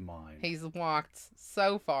 lost his mind. He's walked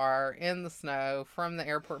so far in the snow from the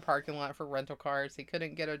airport parking lot for rental cars. He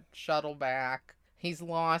couldn't get a shuttle back. He's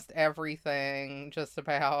lost everything just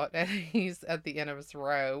about, and he's at the end of his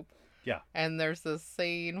rope. Yeah. And there's this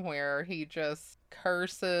scene where he just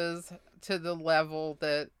curses to the level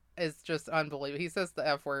that is just unbelievable. He says the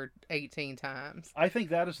F word 18 times. I think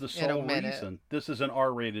that is the In a sole minute. reason this is an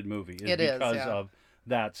R-rated movie. It is, because yeah. of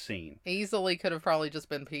that scene. Easily could have probably just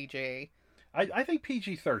been PG. I think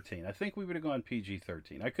PG-13. I think we would have gone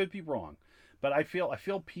PG-13. I could be wrong, but I feel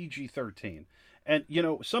PG-13. And you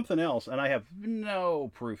know something else, and I have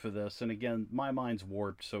no proof of this. And again, my mind's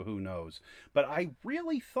warped, so who knows? But I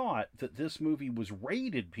really thought that this movie was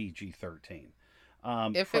rated PG-13.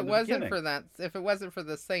 If from it the wasn't beginning. for that, if it wasn't for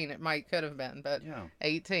the scene, it could have been. But Yeah.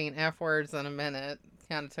 18 F words in a minute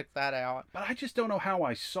kind of took that out. But I just don't know how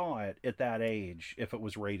I saw it at that age if it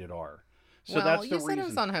was rated R. So well, that's the you said reason. it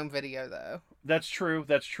was on home video though. That's true.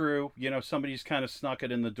 That's true. You know, somebody's kind of snuck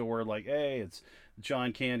it in the door, like, "Hey, it's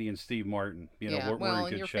John Candy and Steve Martin." You know, Yeah. we're Well, in and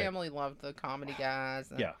good your shape. family loved the comedy guys.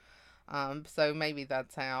 And, Yeah. So maybe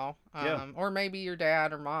that's how. Yeah. Or maybe your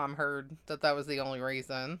dad or mom heard that was the only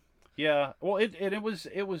reason. Yeah. Well, it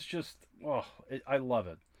was just I love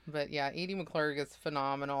it. But yeah, Edie McClurg is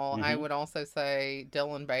phenomenal. Mhm. I would also say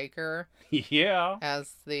Dylan Baker Yeah.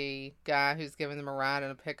 as the guy who's giving them a ride in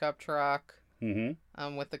a pickup truck.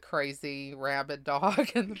 Mm-hmm. With the crazy rabid dog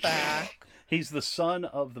in the back. He's the son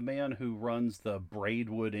of the man who runs the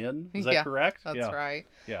Braidwood Inn. Is that Yeah, correct? That's yeah. right.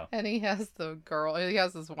 Yeah. And he has he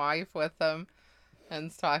has his wife with him, and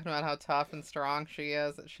he's talking about how tough and strong she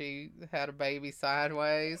is, that she had a baby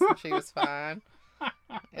sideways and she was fine.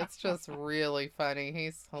 It's just really funny.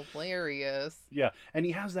 He's hilarious. Yeah, and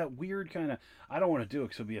he has that weird kind of, I don't want to do it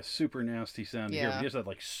because it'll be a super nasty sound to hear, but Yeah. he has that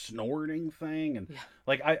like snorting thing, and Yeah.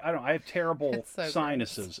 like I have terrible It's so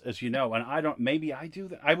sinuses, as you know, and maybe I do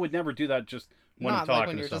that. I would never do that just when I'm Not talking like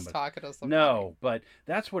when to you're somebody. just talking to somebody. No, but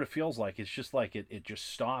that's what it feels like. It's just like it just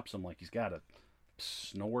stops him, like he's got to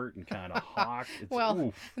snort and kind of hawk. It's, Well,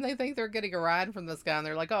 oof. and they think they're getting a ride from this guy, and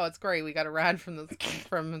they're like, "Oh, it's great. We got a ride from the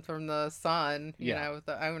from the son, you Yeah. know,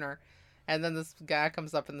 the owner." And then this guy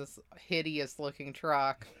comes up in this hideous looking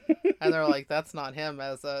truck, and they're like, "That's not him."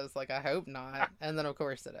 As it's like, I hope not. And then of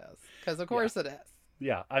course it is, because of course it is.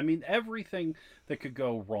 Yeah, I mean everything that could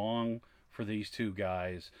go wrong for these two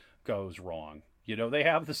guys goes wrong. You know, they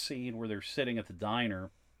have the scene where they're sitting at the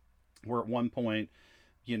diner, where at one point,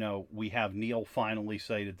 you know, we have Neil finally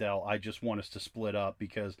say to Del, "I just want us to split up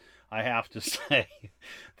because I have to say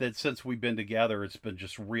that since we've been together, it's been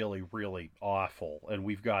just really, really awful, and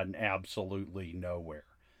we've gotten absolutely nowhere."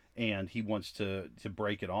 And he wants to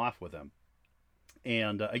break it off with him.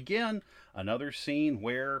 And again, another scene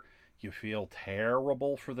where you feel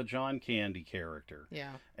terrible for the John Candy character.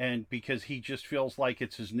 Yeah. And because he just feels like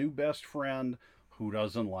it's his new best friend who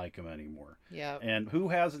doesn't like him anymore. Yeah. And who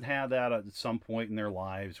hasn't had that at some point in their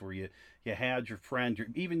lives where you had your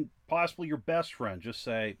friend, even possibly your best friend, just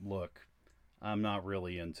say, "Look, I'm not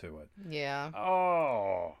really into it." Yeah.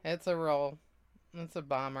 Oh. It's a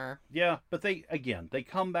bummer. Yeah, but they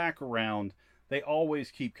come back around. They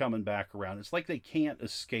always keep coming back around. It's like they can't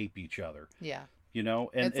escape each other, Yeah. you know?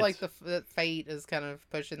 And It's like the fate is kind of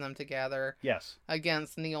pushing them together Yes.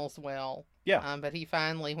 against Neil's will. Yeah. But when he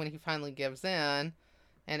finally gives in,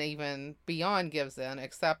 and even beyond gives in,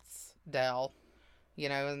 accepts Del, you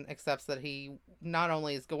know, and accepts that he not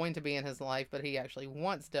only is going to be in his life, but he actually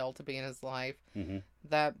wants Del to be in his life. Mm-hmm.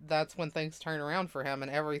 That's when things turn around for him and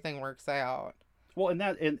everything works out. Well, and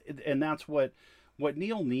that's what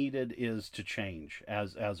Neil needed is to change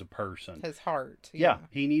as a person. His heart. Yeah,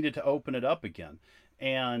 he needed to open it up again.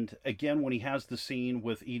 And again, when he has the scene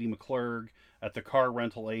with Edie McClurg, at the car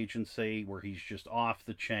rental agency where he's just off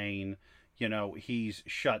the chain. He's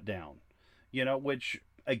shut down. Which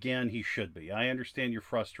again he should be. I understand you're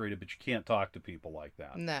frustrated, but you can't talk to people like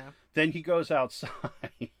that. No. Then he goes outside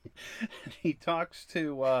and he talks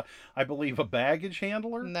to I believe a baggage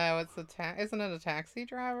handler. No, isn't it a taxi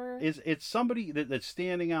driver? It's somebody that's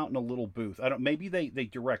standing out in a little booth. I don't. Maybe they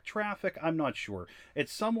direct traffic. I'm not sure.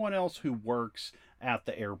 It's someone else who works at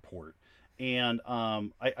the airport, and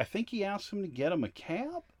I think he asked him to get him a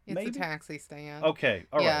cab. It's maybe? a taxi stand. Okay,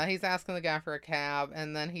 all right. Yeah, he's asking the guy for a cab,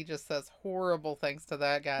 and then he just says horrible things to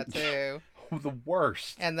that guy too. The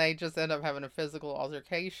worst. And they just end up having a physical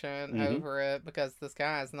altercation over it because this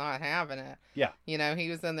guy is not having it. Yeah. He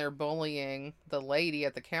was in there bullying the lady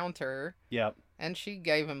at the counter. Yep. And she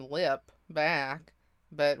gave him lip back.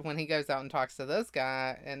 But when he goes out and talks to this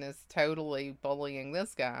guy and is totally bullying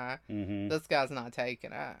this guy, this guy's not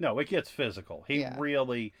taking it. No, it gets physical. He Yeah.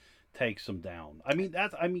 really takes him down.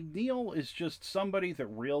 Neil is just somebody that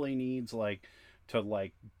really needs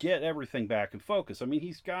to get everything back in focus.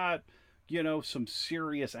 He's got some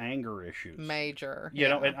serious anger issues. Major.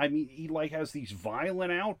 And he has these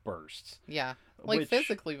violent outbursts. Yeah. Which,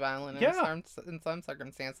 physically violent in some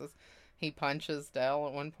circumstances. He punches Dell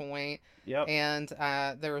at one point. Yep. And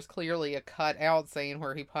there was clearly a cut out scene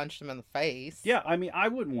where he punched him in the face. Yeah, I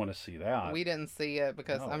wouldn't want to see that. We didn't see it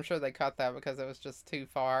because I'm sure they cut that because it was just too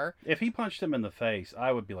far. If he punched him in the face,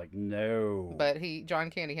 I would be like, no. But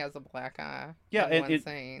John Candy has a black eye. Yeah, in one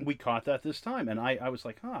scene. We caught that this time, and I was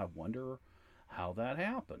like, I wonder how that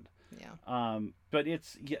happened. Yeah. But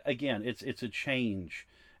it's a change.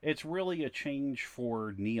 It's really a change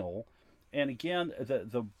for Neil. And again,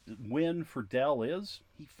 the win for Dell is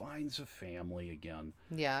he finds a family again.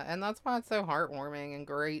 Yeah, and that's why it's so heartwarming and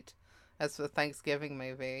great as a Thanksgiving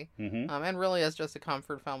movie. Mm-hmm. And really as just a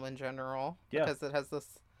comfort film in general. Yeah. Because it has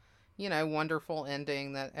this, wonderful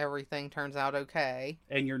ending that everything turns out okay.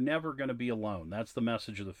 And you're never going to be alone. That's the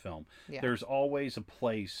message of the film. Yeah. There's always a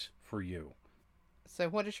place for you. So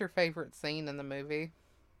what is your favorite scene in the movie?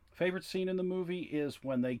 Favorite scene in the movie is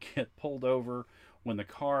when they get pulled over, when the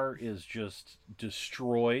car is just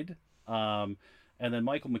destroyed. And then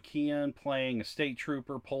Michael McKean, playing a state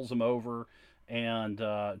trooper, pulls them over and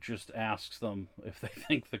just asks them if they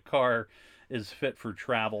think the car is fit for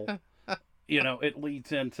travel. It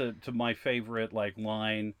leads into my favorite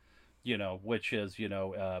line, which is,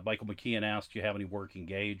 Michael McKean asked, do you have any working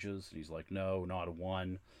gauges? And he's like, no, not a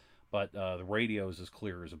one. But the radio's as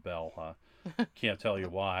clear as a bell, huh? Can't tell you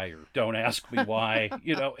why, or don't ask me why.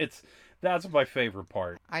 That's my favorite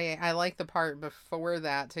part. I like the part before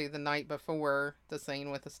that too. The night before the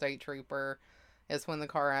scene with the state trooper is when the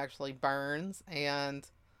car actually burns and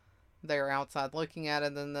they're outside looking at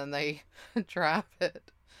it, and then they drive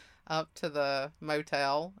it up to the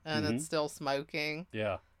motel and it's still smoking.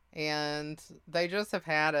 Yeah. And they just have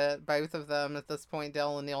had it, both of them at this point.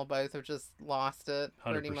 Dell and Neil both have just lost it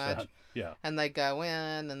pretty 100%. much. Yeah. And they go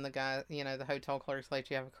in, and the guy, the hotel clerk's let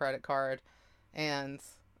you have a credit card, and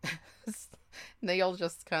Neil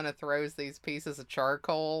just kind of throws these pieces of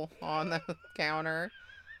charcoal on the counter,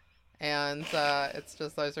 and it's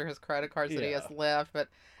just those are his credit cards that he has left. But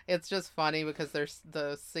it's just funny because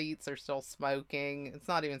the seats are still smoking. It's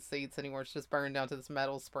not even seats anymore. It's just burned down to this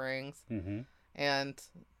metal springs. Mm-hmm. And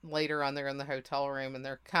later on, they're in the hotel room, and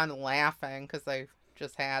they're kind of laughing because they've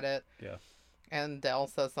just had it. Yeah. And Dell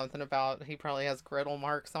says something about he probably has griddle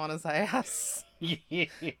marks on his ass.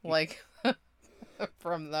 Like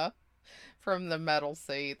from the metal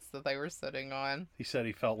seats that they were sitting on. He said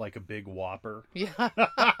he felt like a big whopper. Yeah.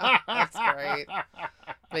 That's great.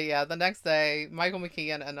 But yeah, the next day, Michael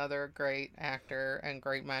McKean, another great actor and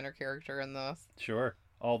great minor character in this. Sure.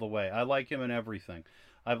 All the way. I like him in everything.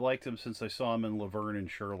 I've liked him since I saw him in Laverne and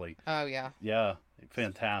Shirley. Oh, yeah. Yeah.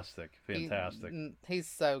 Fantastic. He's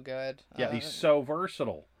so good. Yeah, he's so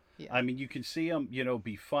versatile. Yeah. You can see him,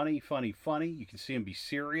 be funny. You can see him be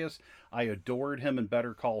serious. I adored him in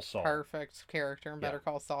Better Call Saul. Perfect character in Better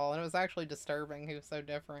Call Saul. And it was actually disturbing. He was so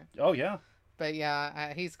different. Oh, yeah. But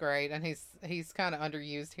yeah, he's great. And he's kind of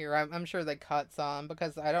underused here. I'm sure they cut some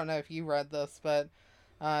because I don't know if you read this, but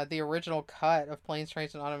the original cut of Planes,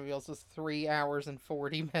 Trains, and Automobiles was 3 hours and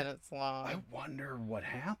 40 minutes long. I wonder what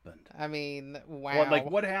happened. Wow.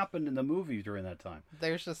 What happened in the movie during that time?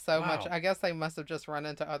 There's just so much. I guess they must have just run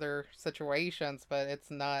into other situations, but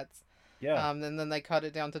it's nuts. Yeah. And then they cut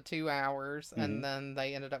it down to 2 hours, and then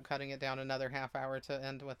they ended up cutting it down another half hour to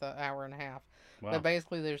end with an hour and a half. Wow. But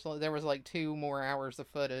basically, there was 2 more hours of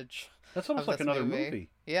footage. That's almost like another movie.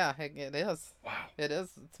 Yeah, it is. Wow. It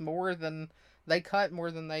is. It's more than... They cut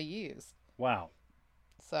more than they used. Wow.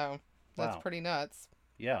 So, that's pretty nuts.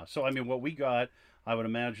 yeah. So, I mean, what we got, I would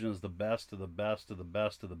imagine, is the best of the best of the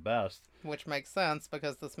best of the best. Which makes sense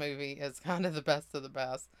because this movie is kind of the best of the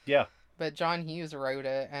best. Yeah. But John Hughes wrote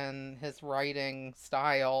it, and his writing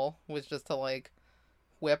style was just to like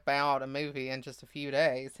whip out a movie in just a few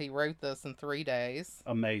days. He wrote this in 3 days.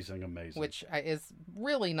 Amazing, amazing. Which is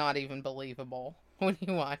really not even believable when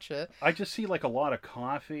you watch it. I just see like a lot of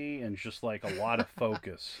coffee and just like a lot of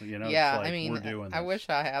focus. Yeah, it's like, I mean, we're doing this. I wish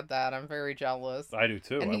I had that. I'm very jealous. I do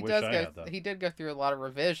too. And I he wish does I go. had that. He did go through a lot of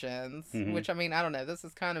revisions, which I mean, I don't know. This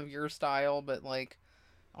is kind of your style, but like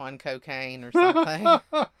on cocaine or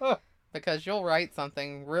something. Because you'll write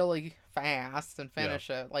something really fast and finish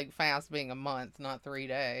it, like fast being a month, not 3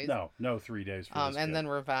 days. No, 3 days for this and kid. then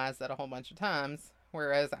revise that a whole bunch of times.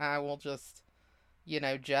 Whereas I will just,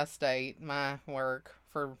 gestate my work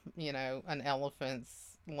for, an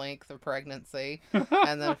elephant's length of pregnancy,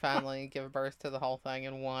 and then finally give birth to the whole thing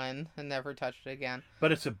in one and never touch it again.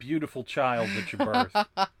 But it's a beautiful child that you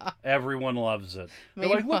birthed. Everyone loves it. They're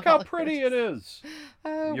like, look how pretty it is.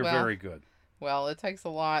 You're very good. Well, it takes a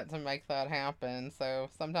lot to make that happen,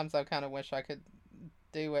 so sometimes I kind of wish I could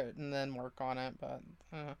do it and then work on it, but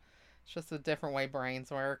it's just a different way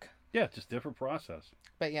brains work. Yeah, just different process.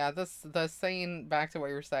 But yeah, the scene, back to what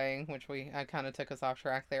you were saying, which I kind of took us off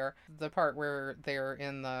track there, the part where they're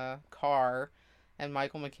in the car and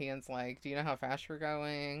Michael McKean's like, do you know how fast you're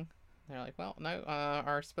going? They're like, well, no,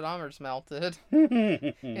 our speedometer's melted.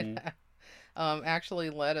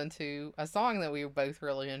 Actually led into a song that we both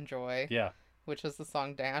really enjoy. Yeah. Which is the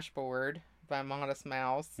song Dashboard by Modest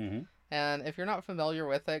Mouse. Mm-hmm. And if you're not familiar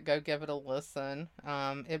with it, go give it a listen.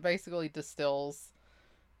 It basically distills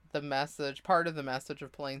the message, part of the message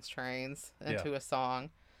of Planes, Trains into a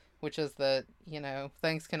song, which is that,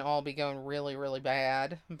 things can all be going really, really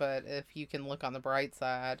bad, but if you can look on the bright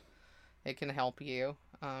side, it can help you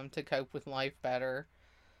to cope with life better.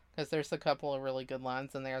 Because there's a couple of really good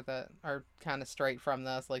lines in there that are kind of straight from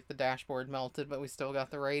this, like the dashboard melted, but we still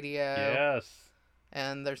got the radio. Yes.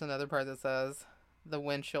 And there's another part that says, the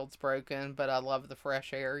windshield's broken, but I love the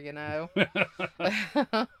fresh air,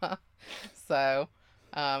 So,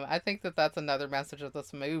 I think that that's another message of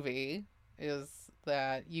this movie, is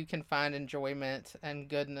that you can find enjoyment and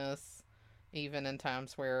goodness even in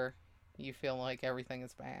times where you feel like everything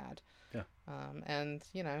is bad. Yeah. And,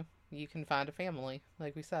 you can find a family,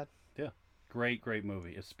 like we said. Yeah. Great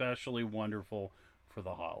movie. Especially wonderful for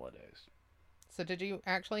the holidays. So did you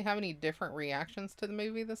actually have any different reactions to the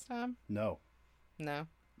movie this time? No. No?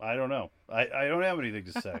 I don't know. I don't have anything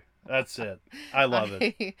to say. That's it. I love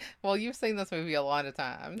it. Well, you've seen this movie a lot of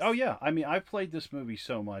times. Oh, yeah. I mean, I've played this movie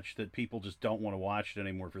so much that people just don't want to watch it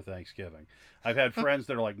anymore for Thanksgiving. I've had friends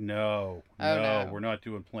that are like, no, we're not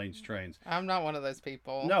doing Planes, Trains. I'm not one of those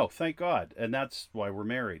people. No, thank God. And that's why we're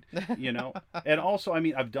married, And also, I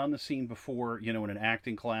mean, I've done the scene before, in an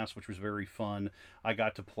acting class, which was very fun. I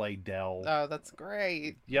got to play Dell. Oh, that's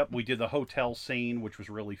great. Yep, we did the hotel scene, which was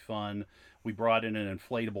really fun. We brought in an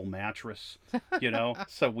inflatable mattress,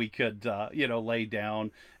 so we could, lay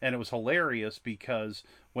down. And it was hilarious because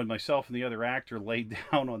when myself and the other actor laid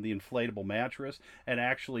down on the inflatable mattress, it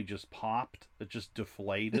actually just popped. It just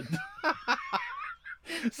deflated.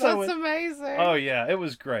 That's amazing. Oh, yeah, it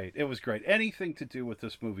was great. It was great. Anything to do with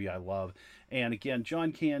this movie I love. And again,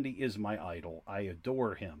 John Candy is my idol. I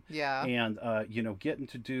adore him. Yeah. And, getting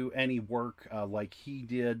to do any work like he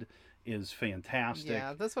did is fantastic.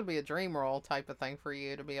 Yeah, this would be a dream role type of thing for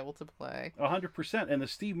you to be able to play. 100%. And the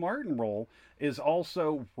Steve Martin role is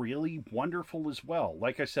also really wonderful as well.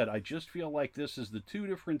 Like I said, I just feel like this is the two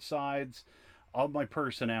different sides of my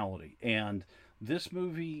personality. And this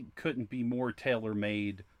movie couldn't be more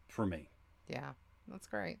tailor-made for me. Yeah, that's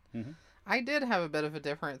great. Mm-hmm. I did have a bit of a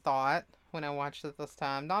different thought when I watched it this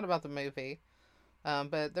time. Not about the movie,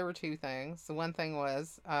 but there were two things. The one thing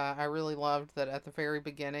was I really loved that at the very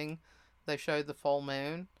beginning they showed the full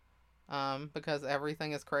moon, because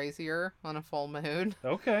everything is crazier on a full moon.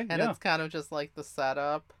 Okay, and it's kind of just like the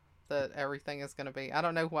setup that everything is going to be. I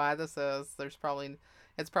don't know why this is. It's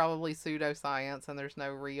probably pseudoscience and there's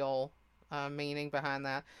no real meaning behind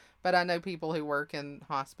that. But I know people who work in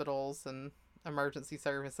hospitals and emergency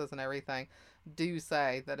services and everything do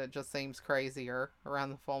say that it just seems crazier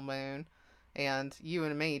around the full moon. And you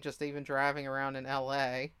and me, just even driving around in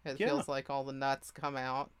LA, it feels like all the nuts come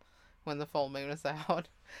out when the full moon is out.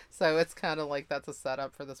 So it's kind of like that's a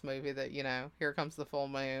setup for this movie that, here comes the full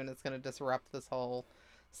moon. It's going to disrupt this whole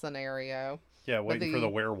scenario. Yeah, waiting for the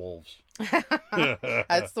werewolves.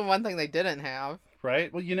 That's the one thing they didn't have.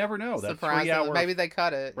 Right? Well, you never know. That 3 hour... Maybe they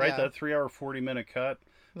cut it. Right, yeah. that 3 hour, 40-minute cut.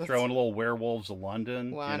 Throwing a little Werewolves of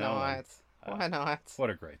London. Why not? Why not? What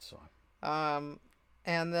a great song.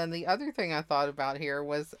 And then the other thing I thought about here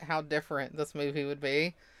was how different this movie would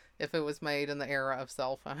be if it was made in the era of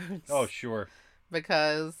cell Oh, phones. sure.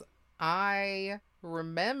 Because I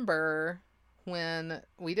remember when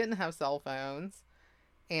we didn't have cell phones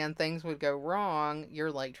and things would go wrong,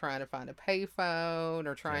 you're like trying to find a payphone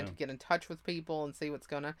or trying Yeah. to get in touch with people and see what's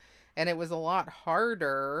going on. And it was a lot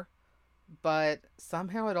harder, but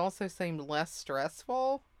somehow it also seemed less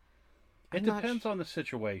stressful. It I'm not depends on the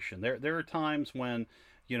situation. There are times when,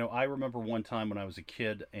 I remember one time when I was a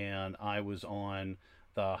kid and I was on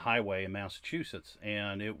the highway in Massachusetts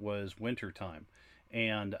and it was winter time,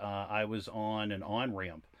 and I was on an on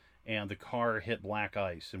ramp and the car hit black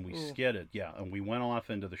ice and we Ooh, skidded. Yeah, and we went off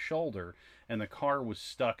into the shoulder and the car was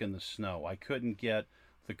stuck in the snow. I couldn't get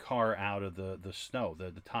the car out of the snow.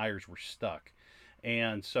 The tires were stuck.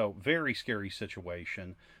 And so, very scary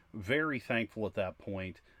situation. Very thankful at that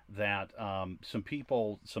point that some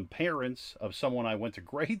people, some parents of someone I went to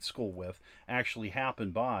grade school with, actually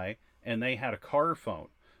happened by and they had a car phone,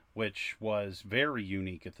 which was very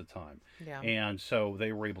unique at the time. yeah. And so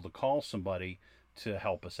they were able to call somebody to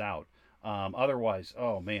help us out. Otherwise,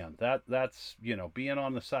 oh man, that's being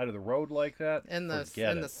on the side of the road like that. Forget In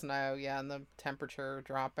the it. snow, yeah, and the temperature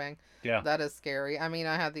dropping. Yeah. That is scary. I mean,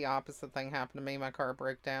 I had the opposite thing happen to me. My car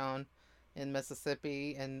broke down in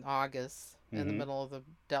Mississippi in August in the Mm-hmm. middle of the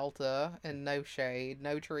Delta and no shade,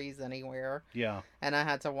 no trees anywhere. Yeah. And I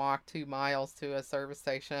had to walk 2 miles to a service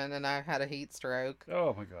station and I had a heat stroke.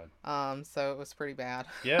 Oh my God. So it was pretty bad.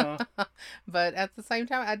 Yeah. But at the same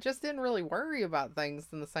time, I just didn't really worry about things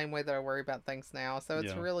in the same way that I worry about things now. So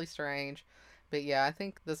it's Yeah. really strange. But yeah, I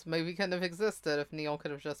think this movie couldn't have existed if Neil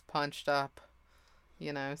could have just punched up,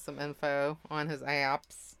 some info on his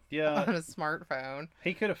apps Yeah. on his smartphone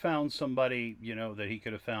He could have found somebody, that he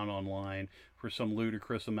could have found online for some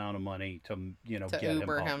ludicrous amount of money to, to get him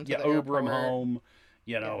Uber home. him to Yeah, the Uber him airport. home,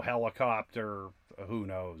 Yeah. helicopter, who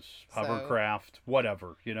knows, So hovercraft,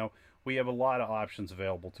 whatever. We have a lot of options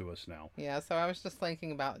available to us now. yeah, so I was just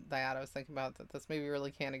thinking about that. I was thinking about that this movie really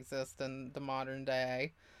can't exist in the modern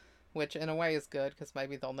day, which in a way is good because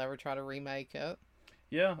maybe they'll never try to remake it.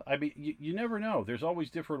 Yeah, I mean, you never know. There's always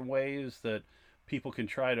different ways that people can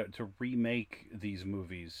try to remake these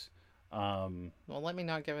movies. Um, Well, let me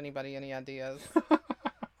not give anybody any ideas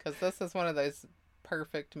because this is one of those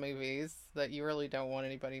perfect movies that you really don't want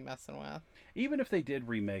anybody messing with. Even if they did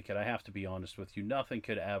remake it, I have to be honest with you, nothing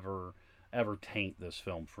could ever taint this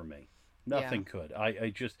film for me. Yeah, Nothing could. I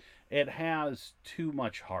just it has too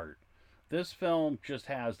much heart. This film just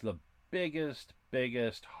has the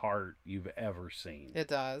biggest heart you've ever seen. it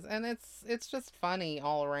does, and it's just funny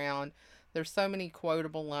all around. There's so many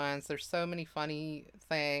quotable lines. There's so many funny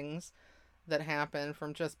things that happen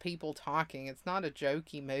from just people talking. It's not a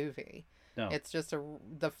jokey movie. No. It's just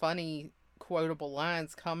the funny quotable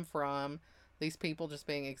lines come from these people just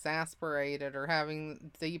being exasperated or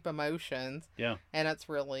having deep emotions, Yeah. and it's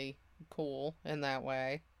really cool in that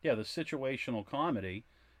way. Yeah, the situational comedy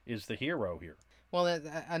is the hero here. Well,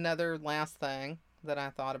 another last thing that I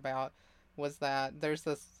thought about was that there's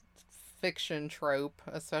this fiction trope,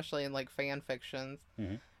 especially in like fan fictions,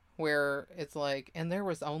 Hmm. where it's like, and there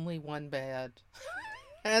was only one bed.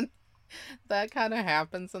 And that kind of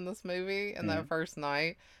happens in this movie in Hmm. that first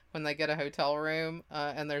night when they get a hotel room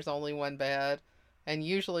and there's only one bed. And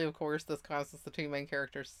usually, of course, this causes the two main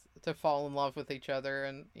characters to fall in love with each other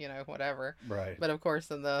and, whatever. Right. But of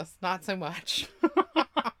course, in this, not so much.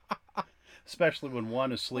 Especially when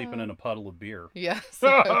one is sleeping in a puddle of beer. Yeah,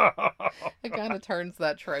 so it kind of turns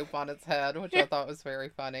that trope on its head, which I thought was very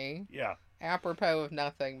funny. Yeah, Apropos of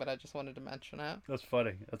nothing, but I just wanted to mention it. that's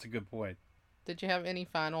funny. That's a good point. Did you have any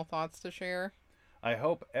final thoughts to share? I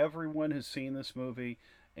hope everyone has seen this movie,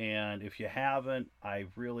 and if you haven't, I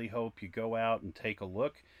really hope you go out and take a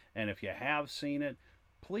look. And if you have seen it,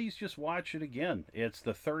 please just watch it again. It's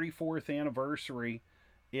the 34th anniversary.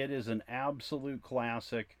 It is an absolute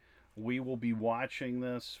classic. We will be watching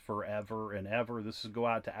this forever and ever. This is go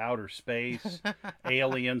out to outer space.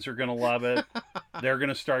 Aliens are going to love it. They're going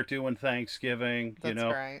to start doing Thanksgiving. That's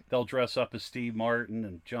great. They'll dress up as Steve Martin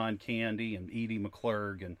and John Candy and Edie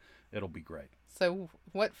McClurg, and it'll be great. So,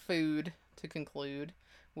 what food, to conclude,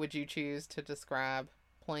 would you choose to describe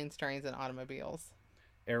planes, trains, and automobiles?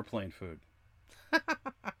 Airplane food.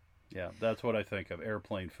 Yeah, that's what I think of.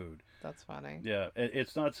 Airplane food. That's funny. Yeah,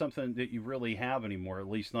 it's not something that you really have anymore, at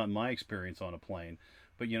least not in my experience on a plane.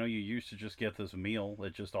 But you used to just get this meal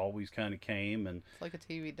that just always kind of came, and It's like a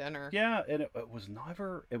TV dinner. yeah, and it was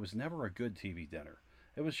never a good TV dinner.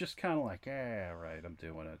 It was just kind of like, right, I'm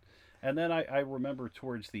doing it. And then I remember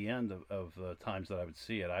towards the end of the times that I would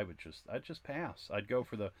see it, I'd just pass. I'd go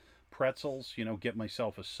for the pretzels, get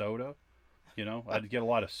myself a soda. I'd get a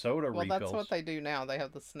lot of soda Well, refills. that's what they do now. They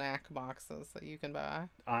have the snack boxes that you can buy.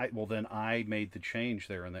 Then I made the change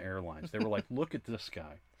there in the airlines. They were like, look at this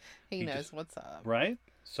guy. He knows just, what's up. right?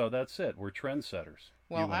 So that's it. We're trendsetters.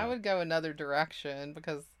 Well, I would go another direction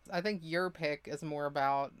because I think your pick is more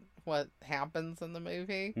about what happens in the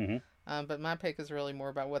movie. Mm-hmm. But my pick is really more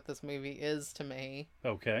about what this movie is to me.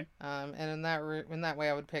 Okay. And in that way,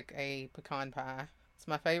 I would pick a pecan pie. It's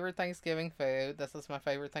my favorite Thanksgiving food. This is my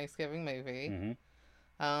favorite Thanksgiving movie.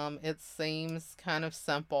 Mm-hmm. It seems kind of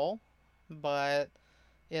simple, but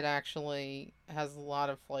it actually has a lot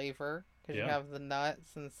of flavor because you have the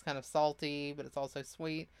nuts and it's kind of salty, but it's also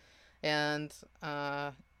sweet. And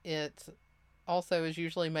it also is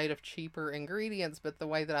usually made of cheaper ingredients, but the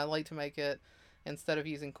way that I like to make it, instead of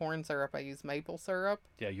using corn syrup, I use maple syrup.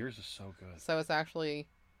 Yeah, yours is so good. So it's actually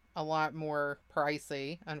a lot more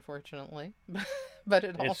pricey, unfortunately. But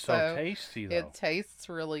it's so tasty, though. It tastes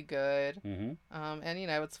really good. Mm-hmm. And,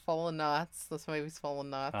 it's full of nuts. This movie's full of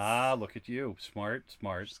nuts. Ah, look at you. Smart.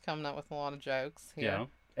 Just coming up with a lot of jokes here. Yeah.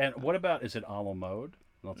 And what about, is it a la mode?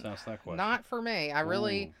 Let's ask that question. Not for me.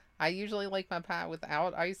 I usually like my pie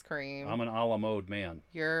without ice cream. I'm an a la mode man.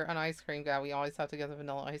 You're an ice cream guy. We always have to get the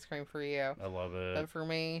vanilla ice cream for you. I love it. But for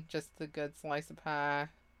me, just a good slice of pie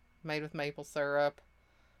made with maple syrup,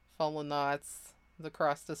 full of nuts. The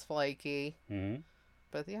crust is flaky. Mm-hmm.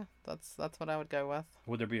 But yeah, that's what I would go with.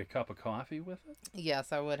 Would there be a cup of coffee with it?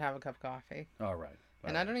 Yes, I would have a cup of coffee. All right.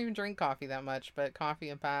 I don't even drink coffee that much, but coffee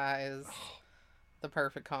and pie is the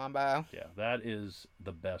perfect combo. Yeah, that is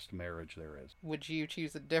the best marriage there is. Would you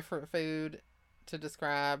choose a different food to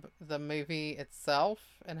describe the movie itself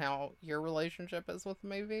and how your relationship is with the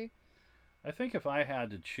movie? I think if I had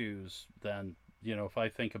to choose, then, if I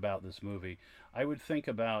think about this movie, I would think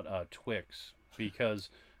about Twix, because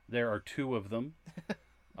there are two of them.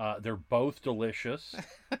 They're both delicious.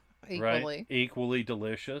 Equally. Right? Equally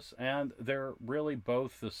delicious. And they're really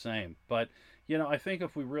both the same. But, I think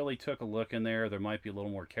if we really took a look in there might be a little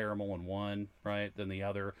more caramel in one, right, than the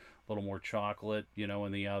other. A little more chocolate,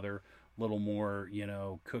 in the other. A little more,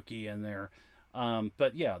 cookie in there.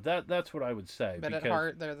 But yeah, that's what I would say. But at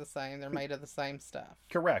heart, they're the same. They're made of the same stuff.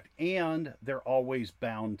 Correct. And they're always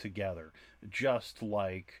bound together, just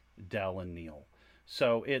like Del and Neil.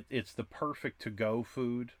 So it's the perfect to-go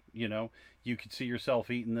food, You could see yourself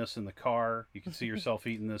eating this in the car. You can see yourself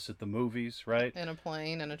eating this at the movies, right? In a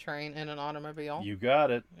plane, in a train, in an automobile. You got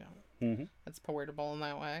it. Yeah. Mm-hmm. It's portable in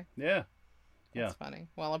that way. Yeah. That's funny.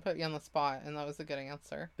 Well, I put you on the spot, and that was a good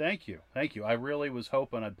answer. Thank you. I really was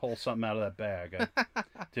hoping I'd pull something out of that bag. I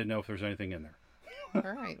didn't know if there was anything in there.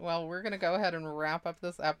 All right. Well, we're going to go ahead and wrap up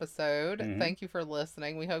this episode. Mm-hmm. Thank you for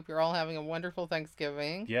listening. We hope you're all having a wonderful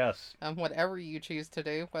Thanksgiving. Yes. Whatever you choose to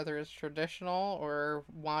do, whether it's traditional or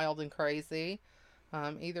wild and crazy.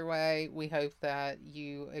 Either way, we hope that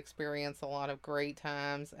you experience a lot of great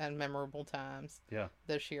times and memorable times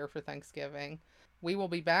this year for Thanksgiving. We will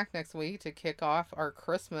be back next week to kick off our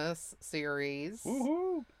Christmas series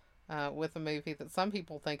with a movie that some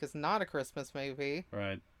people think is not a Christmas movie.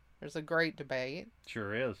 Right. There's a great debate.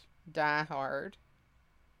 Sure is. Die Hard.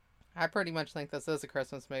 I pretty much think this is a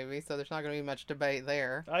Christmas movie, so there's not going to be much debate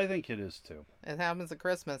there. I think it is too. It happens at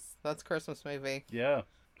Christmas. That's a Christmas movie. Yeah.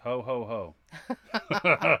 Ho, ho, ho.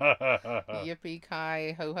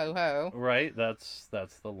 Yippee-ki, ho, ho, ho. Right, that's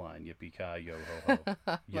the line. Yippee-ki, yo, ho,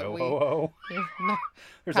 ho. Yo, ho, ho.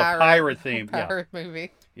 There's a pirate theme. Pirate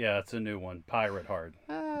movie. Yeah, it's a new one. Pirate Hard.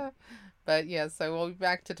 But yeah, so we'll be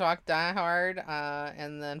back to talk Die Hard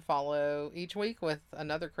and then follow each week with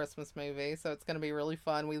another Christmas movie. So it's going to be really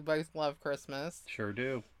fun. We both love Christmas. Sure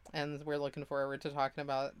do. And we're looking forward to talking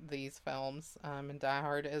about these films. And Die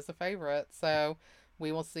Hard is a favorite. So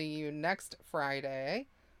we will see you next Friday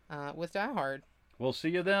with Die Hard. We'll see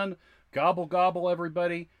you then. Gobble, gobble,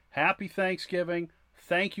 everybody. Happy Thanksgiving.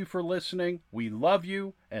 Thank you for listening. We love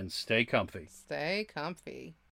you, and stay comfy. Stay comfy.